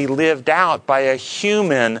perfectly lived out by a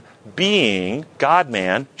human being,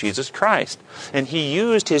 God-man, Jesus Christ. And he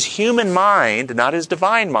used his human mind, not his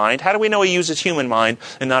divine mind. How do we know he used his human mind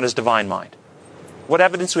and not his divine mind? What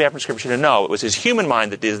evidence do we have from Scripture to know it was his human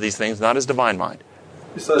mind that did these things, not his divine mind?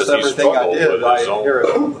 He says, everything I did, I hear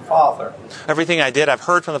it from the Father. Everything I did, I've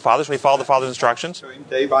heard from the Father, so we follow the Father's instructions.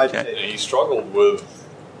 Day by day. And he struggled with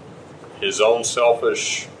his own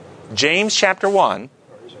selfish... James chapter 1,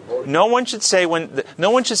 no one should say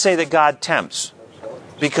that God tempts,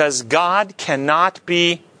 because God cannot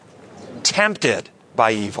be tempted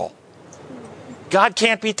by evil. God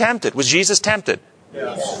can't be tempted. Was Jesus tempted?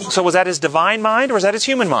 Yes. So was that his divine mind or was that his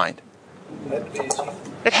human mind?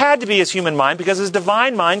 It had to be his human mind because his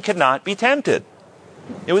divine mind could not be tempted.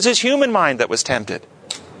 It was his human mind that was tempted.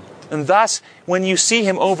 And thus, when you see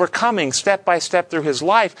him overcoming step by step through his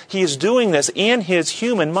life, he is doing this in his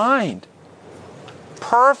human mind.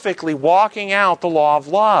 Perfectly walking out the law of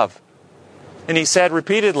love. And he said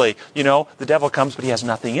repeatedly, the devil comes, but he has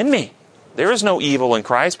nothing in me. There is no evil in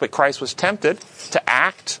Christ, but Christ was tempted to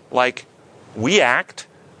act like we act.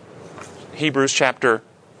 Hebrews chapter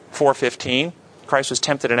 4:15. Christ was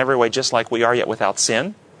tempted in every way just like we are, yet without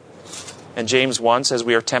sin. And James 1 says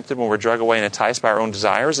we are tempted when we're dragged away and enticed by our own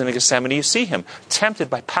desires. And in Gethsemane you see him tempted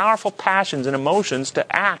by powerful passions and emotions to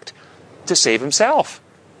act to save himself.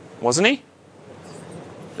 Wasn't he?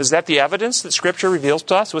 Is that the evidence that Scripture reveals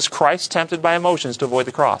to us? Was Christ tempted by emotions to avoid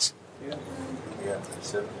the cross? Yeah.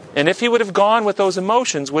 And if he would have gone with those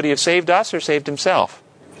emotions, would he have saved us or saved himself?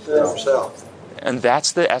 Himself. And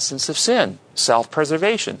that's the essence of sin,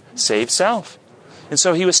 self-preservation, save self. And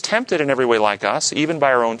so he was tempted in every way like us, even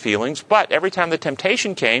by our own feelings. But every time the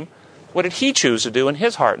temptation came, what did he choose to do in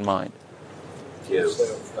his heart and mind?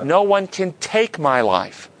 No one can take my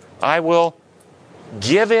life. I will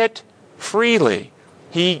give it freely.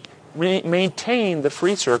 He maintained the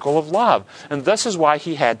free circle of love. And this is why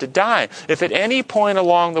he had to die. If at any point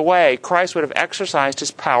along the way Christ would have exercised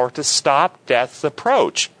his power to stop death's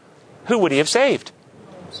approach, who would he have saved?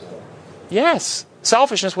 Yes,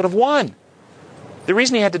 selfishness would have won. The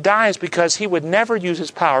reason he had to die is because he would never use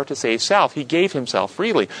his power to save self. He gave himself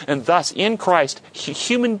freely. And thus, in Christ, a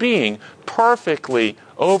human being perfectly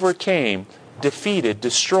overcame, defeated,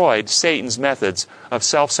 destroyed Satan's methods of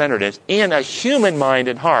self-centeredness in a human mind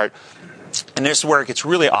and heart. And this is where it gets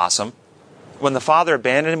really awesome. When the Father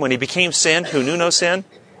abandoned him, when he became sin, who knew no sin?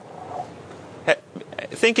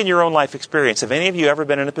 Think in your own life experience. Have any of you ever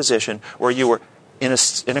been in a position where you were in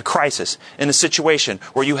a crisis, in a situation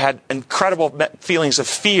where you had incredible feelings of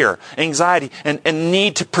fear, anxiety, and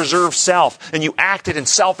need to preserve self, and you acted in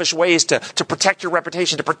selfish ways to protect your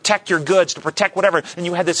reputation, to protect your goods, to protect whatever, and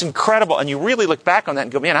you had this incredible, and you really look back on that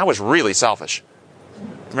and go, man, I was really selfish.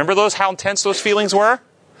 Remember how intense those feelings were?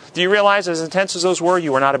 Do you realize as intense as those were,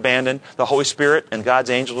 you were not abandoned? The Holy Spirit and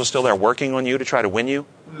God's angels were still there working on you to try to win you?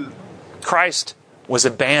 Christ was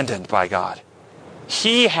abandoned by God.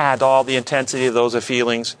 He had all the intensity of those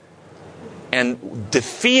feelings and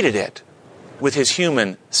defeated it with his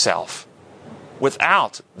human self,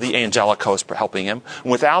 without the angelic host helping him,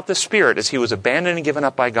 without the Spirit, as he was abandoned and given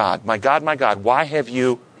up by God. My God, why have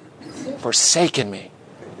you forsaken me?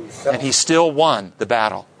 And he still won the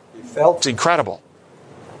battle. It's incredible.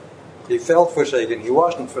 He felt forsaken. He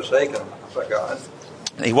wasn't forsaken by God.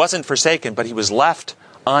 He wasn't forsaken, but he was left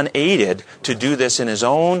unaided to do this in his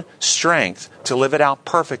own strength, to live it out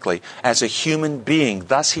perfectly as a human being.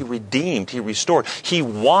 Thus he redeemed, he restored. He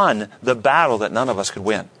won the battle that none of us could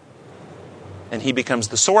win. And he becomes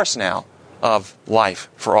the source now of life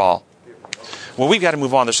for all. Well, we've got to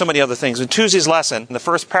move on. There's so many other things. In Tuesday's lesson, in the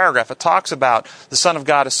first paragraph, it talks about the Son of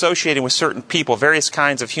God associating with certain people, various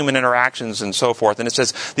kinds of human interactions and so forth. And it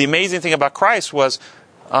says the amazing thing about Christ was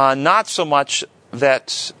not so much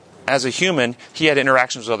that as a human, he had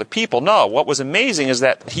interactions with other people. No, what was amazing is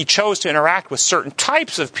that he chose to interact with certain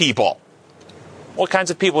types of people. What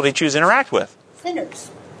kinds of people did he choose to interact with?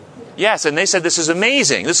 Sinners. Yes, and they said, this is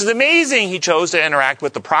amazing. This is amazing. He chose to interact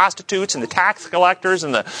with the prostitutes and the tax collectors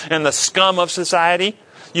and the scum of society.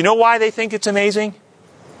 You know why they think it's amazing?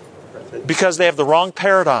 Because they have the wrong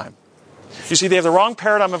paradigm. You see, they have the wrong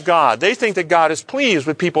paradigm of God. They think that God is pleased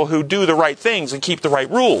with people who do the right things and keep the right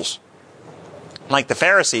rules. Like the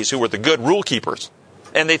Pharisees, who were the good rule keepers.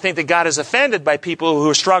 And they think that God is offended by people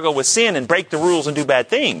who struggle with sin and break the rules and do bad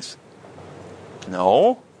things.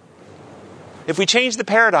 No. If we change the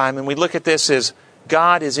paradigm and we look at this as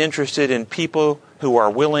God is interested in people who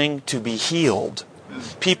are willing to be healed.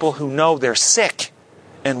 People who know they're sick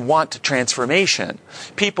and want transformation.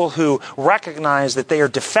 People who recognize that they are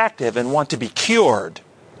defective and want to be cured.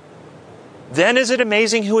 Then is it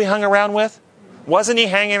amazing who he hung around with? Wasn't he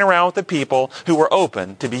hanging around with the people who were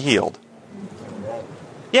open to be healed?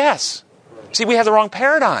 Yes. See, we have the wrong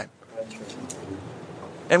paradigm.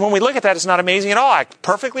 And when we look at that, it's not amazing at all. I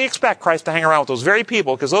perfectly expect Christ to hang around with those very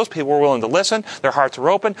people because those people were willing to listen. Their hearts were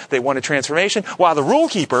open. They wanted transformation. While the rule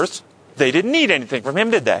keepers, they didn't need anything from him,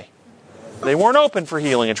 did they? They weren't open for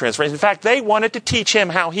healing and transformation. In fact, they wanted to teach him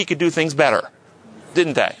how he could do things better.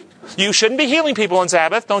 Didn't they? You shouldn't be healing people on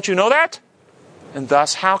Sabbath. Don't you know that? And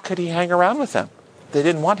thus, how could he hang around with them? They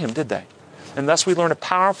didn't want him, did they? And thus we learn a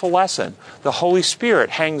powerful lesson. The Holy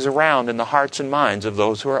Spirit hangs around in the hearts and minds of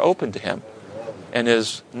those who are open to him and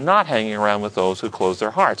is not hanging around with those who close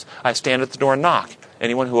their hearts. I stand at the door and knock.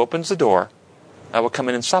 Anyone who opens the door, I will come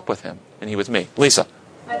in and sup with him, and he with me. Lisa.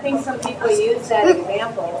 I think some people use that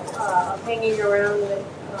example of hanging around with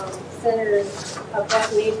sinners of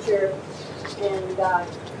that nature and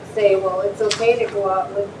say, well, it's okay to go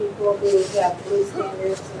out with people who have blue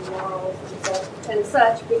standards and morals and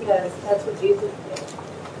such because that's what Jesus did.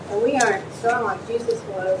 And we aren't strong like Jesus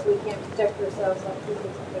was. We can't protect ourselves like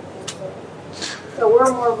Jesus did. So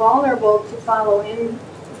we're more vulnerable to follow in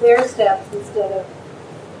their steps instead of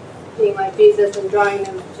being like Jesus and drawing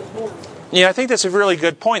them to him. Yeah, I think that's a really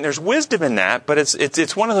good point. There's wisdom in that, but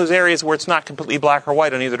it's one of those areas where it's not completely black or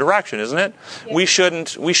white on either direction, isn't it? Yeah. We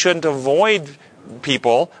shouldn't avoid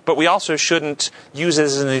people, but we also shouldn't use it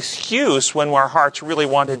as an excuse when our hearts really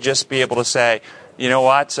want to just be able to say, you know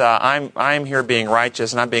what, I'm here being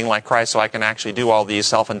righteous and I'm being like Christ so I can actually do all these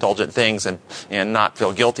self-indulgent things and not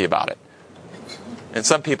feel guilty about it. And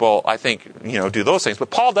some people, I think, do those things. But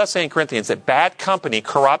Paul does say in Corinthians that bad company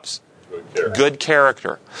corrupts good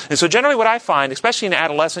character. And so generally what I find, especially in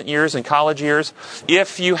adolescent years and college years,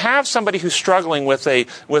 if you have somebody who's struggling with a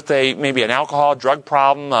maybe an alcohol, drug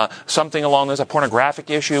problem, something along those, a pornographic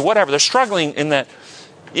issue, whatever, they're struggling in that.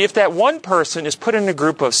 If that one person is put in a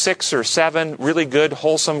group of 6 or 7 really good,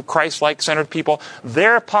 wholesome, Christ-like centered people,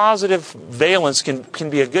 their positive valence can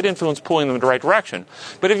be a good influence pulling them in the right direction.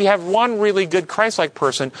 But if you have one really good Christ-like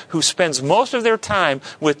person who spends most of their time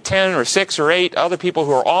with 10 or 6 or 8 other people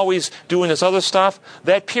who are always doing this other stuff,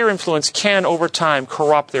 that peer influence can, over time,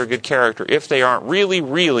 corrupt their good character if they aren't really,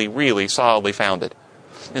 really, really solidly founded.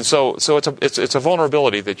 And so it's a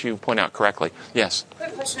vulnerability that you point out correctly. Yes?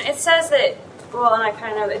 Quick question. It says that, well, and I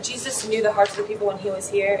kind of know that Jesus knew the hearts of the people when he was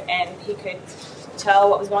here, and he could tell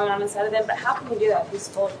what was going on inside of them. But how can he do that if he's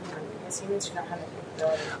fully human? Because humans do not have that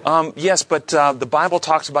capability. Yes, but the Bible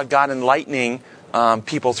talks about God enlightening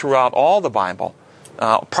people throughout all the Bible.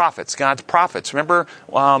 Prophets, God's prophets. Remember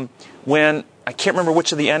when, I can't remember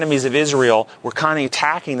which of the enemies of Israel were kind of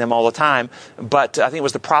attacking them all the time, but I think it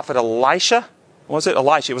was the prophet Elisha. Was it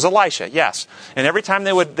Elisha? It was Elisha, yes. And every time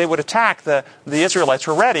they would attack, the Israelites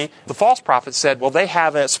were ready. The false prophets said, well, they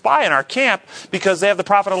have a spy in our camp because they have the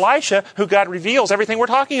prophet Elisha who God reveals everything we're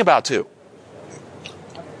talking about to.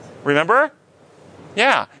 Remember?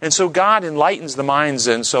 Yeah. And so God enlightens the minds,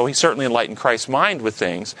 and so he certainly enlightened Christ's mind with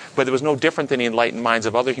things, but it was no different than he enlightened minds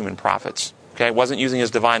of other human prophets. Okay? Wasn't using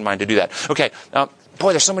his divine mind to do that. Okay.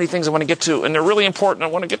 Boy, there's so many things I want to get to, and they're really important. I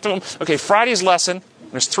want to get to them. Okay, Friday's lesson.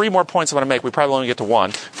 There's 3 more points I want to make. We probably only get to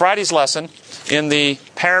 1. Friday's lesson, in the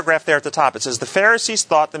paragraph there at the top, it says, the Pharisees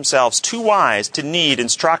thought themselves too wise to need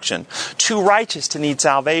instruction, too righteous to need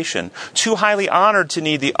salvation, too highly honored to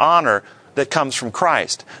need the honor that comes from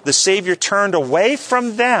Christ. The Savior turned away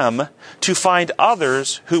from them to find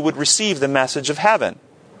others who would receive the message of heaven.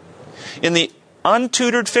 In the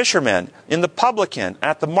untutored fishermen, in the publican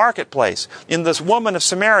at the marketplace, in this woman of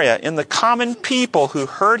Samaria, in the common people who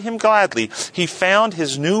heard him gladly, he found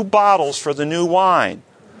his new bottles for the new wine.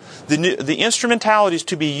 The instrumentalities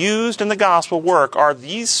to be used in the gospel work are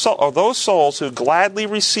those souls who gladly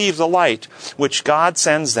receive the light which God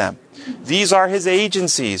sends them. These are his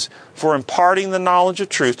agencies for imparting the knowledge of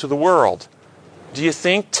truth to the world. Do you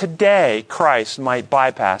think today Christ might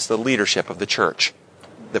bypass the leadership of the church?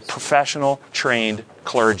 The professional, trained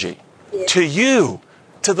clergy. Yeah. To you,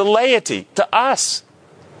 to the laity, to us,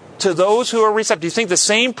 to those who are receptive. Do you think the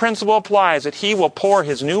same principle applies, that he will pour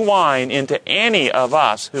his new wine into any of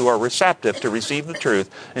us who are receptive to receive the truth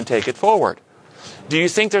and take it forward? Do you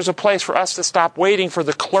think there's a place for us to stop waiting for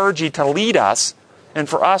the clergy to lead us and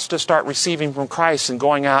for us to start receiving from Christ and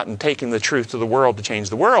going out and taking the truth to the world to change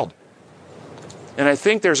the world? And I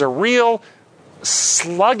think there's a real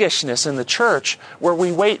sluggishness in the church where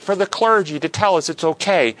we wait for the clergy to tell us it's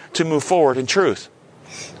okay to move forward in truth.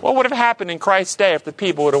 What would have happened in Christ's day if the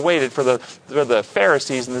people would have waited for the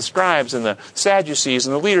Pharisees and the scribes and the Sadducees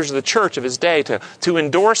and the leaders of the church of his day to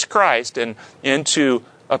endorse Christ and to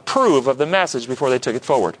approve of the message before they took it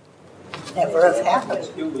forward? Never have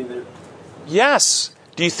happened. Yes.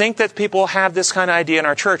 Do you think that people have this kind of idea in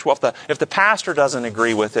our church? Well, if the pastor doesn't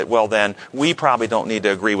agree with it, well then, we probably don't need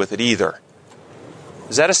to agree with it either.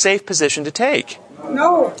 Is that a safe position to take?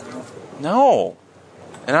 No. No.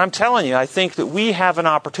 And I'm telling you, I think that we have an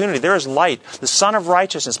opportunity. There is light. The Son of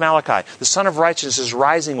Righteousness, Malachi, the Son of Righteousness is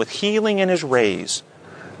rising with healing in his rays.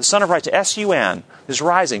 The Son of Righteousness, S-U-N, is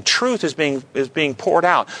rising. Truth is being poured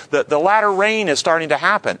out. The latter rain is starting to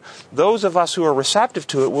happen. Those of us who are receptive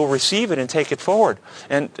to it will receive it and take it forward.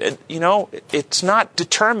 And it's not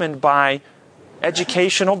determined by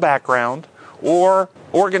educational background or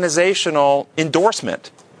organizational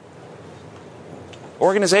endorsement.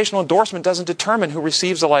 Organizational endorsement doesn't determine who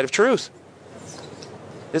receives the light of truth.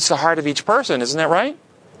 It's the heart of each person, isn't that right?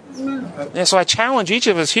 Yeah, so I challenge each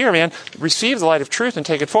of us here, man, receive the light of truth and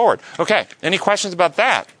take it forward. Okay, any questions about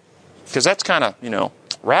that? Because that's kind of,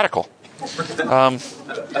 radical.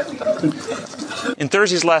 In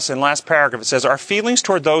Thursday's lesson, last paragraph, it says, our feelings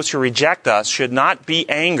toward those who reject us should not be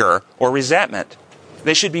anger or resentment.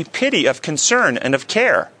 They should be pity of concern and of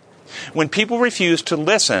care. When people refuse to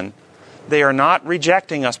listen, they are not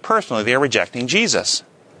rejecting us personally, they are rejecting Jesus.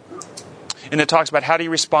 And it talks about how do you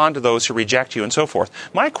respond to those who reject you and so forth.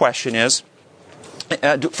 My question is,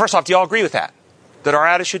 first off, do you all agree with that? That our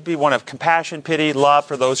attitude should be one of compassion, pity, love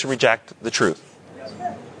for those who reject the truth?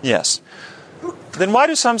 Yes. Then why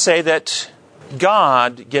do some say that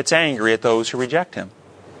God gets angry at those who reject him?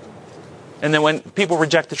 And then when people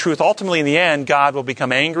reject the truth, ultimately in the end, God will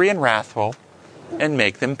become angry and wrathful and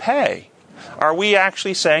make them pay. Are we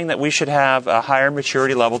actually saying that we should have a higher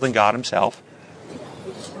maturity level than God himself?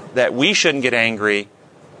 That we shouldn't get angry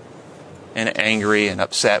and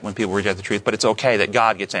upset when people reject the truth, but it's okay that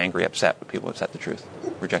God gets angry, upset when people reject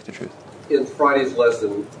the truth. In Friday's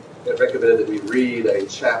lesson, it recommended that we read a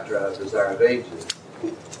chapter out of Desire of Ages,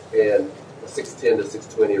 and 610 to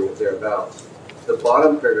 620 or thereabouts. The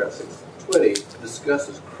bottom paragraph, 620,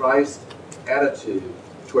 discusses Christ's attitude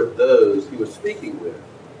toward those he was speaking with,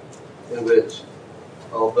 in which,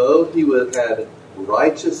 although he had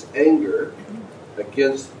righteous anger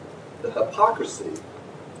against the hypocrisy,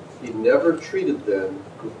 he never treated them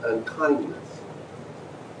with unkindness.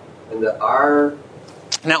 And that our...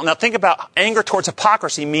 Now think about anger towards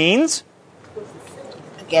hypocrisy means?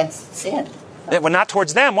 Against sin. Well, not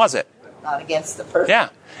towards them, was it? Not against the person. Yeah.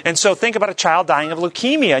 And so think about a child dying of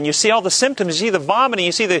leukemia, and you see all the symptoms, you see the vomiting,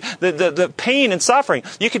 you see the pain and suffering.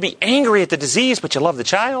 You could be angry at the disease, but you love the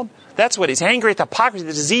child. That's what he's angry at, the hypocrisy,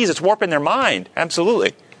 the disease. It's warping their mind.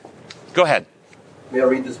 Absolutely. Go ahead. May I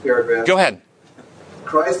read this paragraph? Go ahead.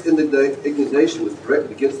 Christ's indignation was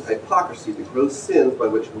directed against the hypocrisy, the gross sins by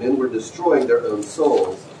which men were destroying their own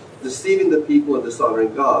souls, deceiving the people and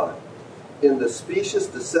dishonoring God. In the specious,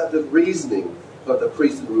 deceptive reasoning of the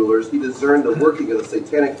priests and rulers, he discerned the working of the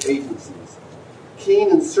satanic agencies. Keen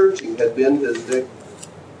and searching had been his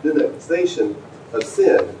denunciation of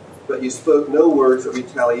sin, but he spoke no words of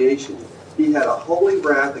retaliation. He had a holy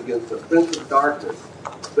wrath against the prince of darkness,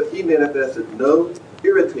 but he manifested no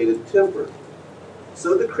irritated temper.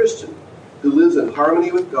 So the Christian, who lives in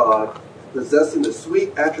harmony with God, possessing the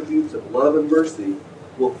sweet attributes of love and mercy,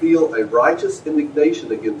 will feel a righteous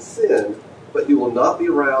indignation against sin, but he will not be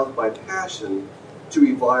aroused by passion to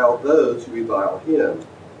revile those who revile him.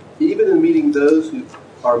 Even in meeting those who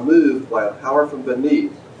are moved by a power from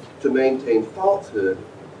beneath to maintain falsehood,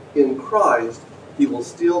 in Christ he will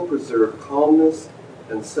still preserve calmness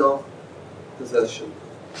and self-possession.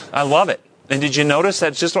 I love it. And did you notice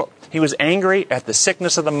that he was angry at the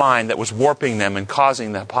sickness of the mind that was warping them and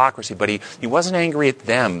causing the hypocrisy, but he wasn't angry at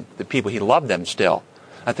them, the people. He loved them still.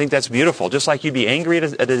 I think that's beautiful. Just like you'd be angry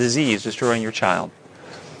at a disease destroying your child.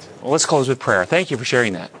 Well, let's close with prayer. Thank you for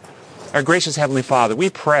sharing that. Our gracious Heavenly Father, we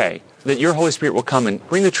pray that your Holy Spirit will come and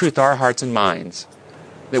bring the truth to our hearts and minds,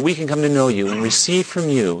 that we can come to know you and receive from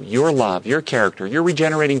you your love, your character, your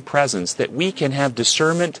regenerating presence, that we can have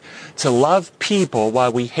discernment to love people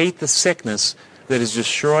while we hate the sickness that is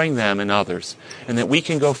destroying them and others, and that we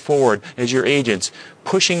can go forward as your agents,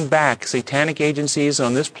 pushing back satanic agencies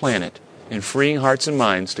on this planet and freeing hearts and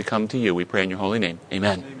minds to come to you. We pray in your holy name.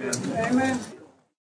 Amen. Amen.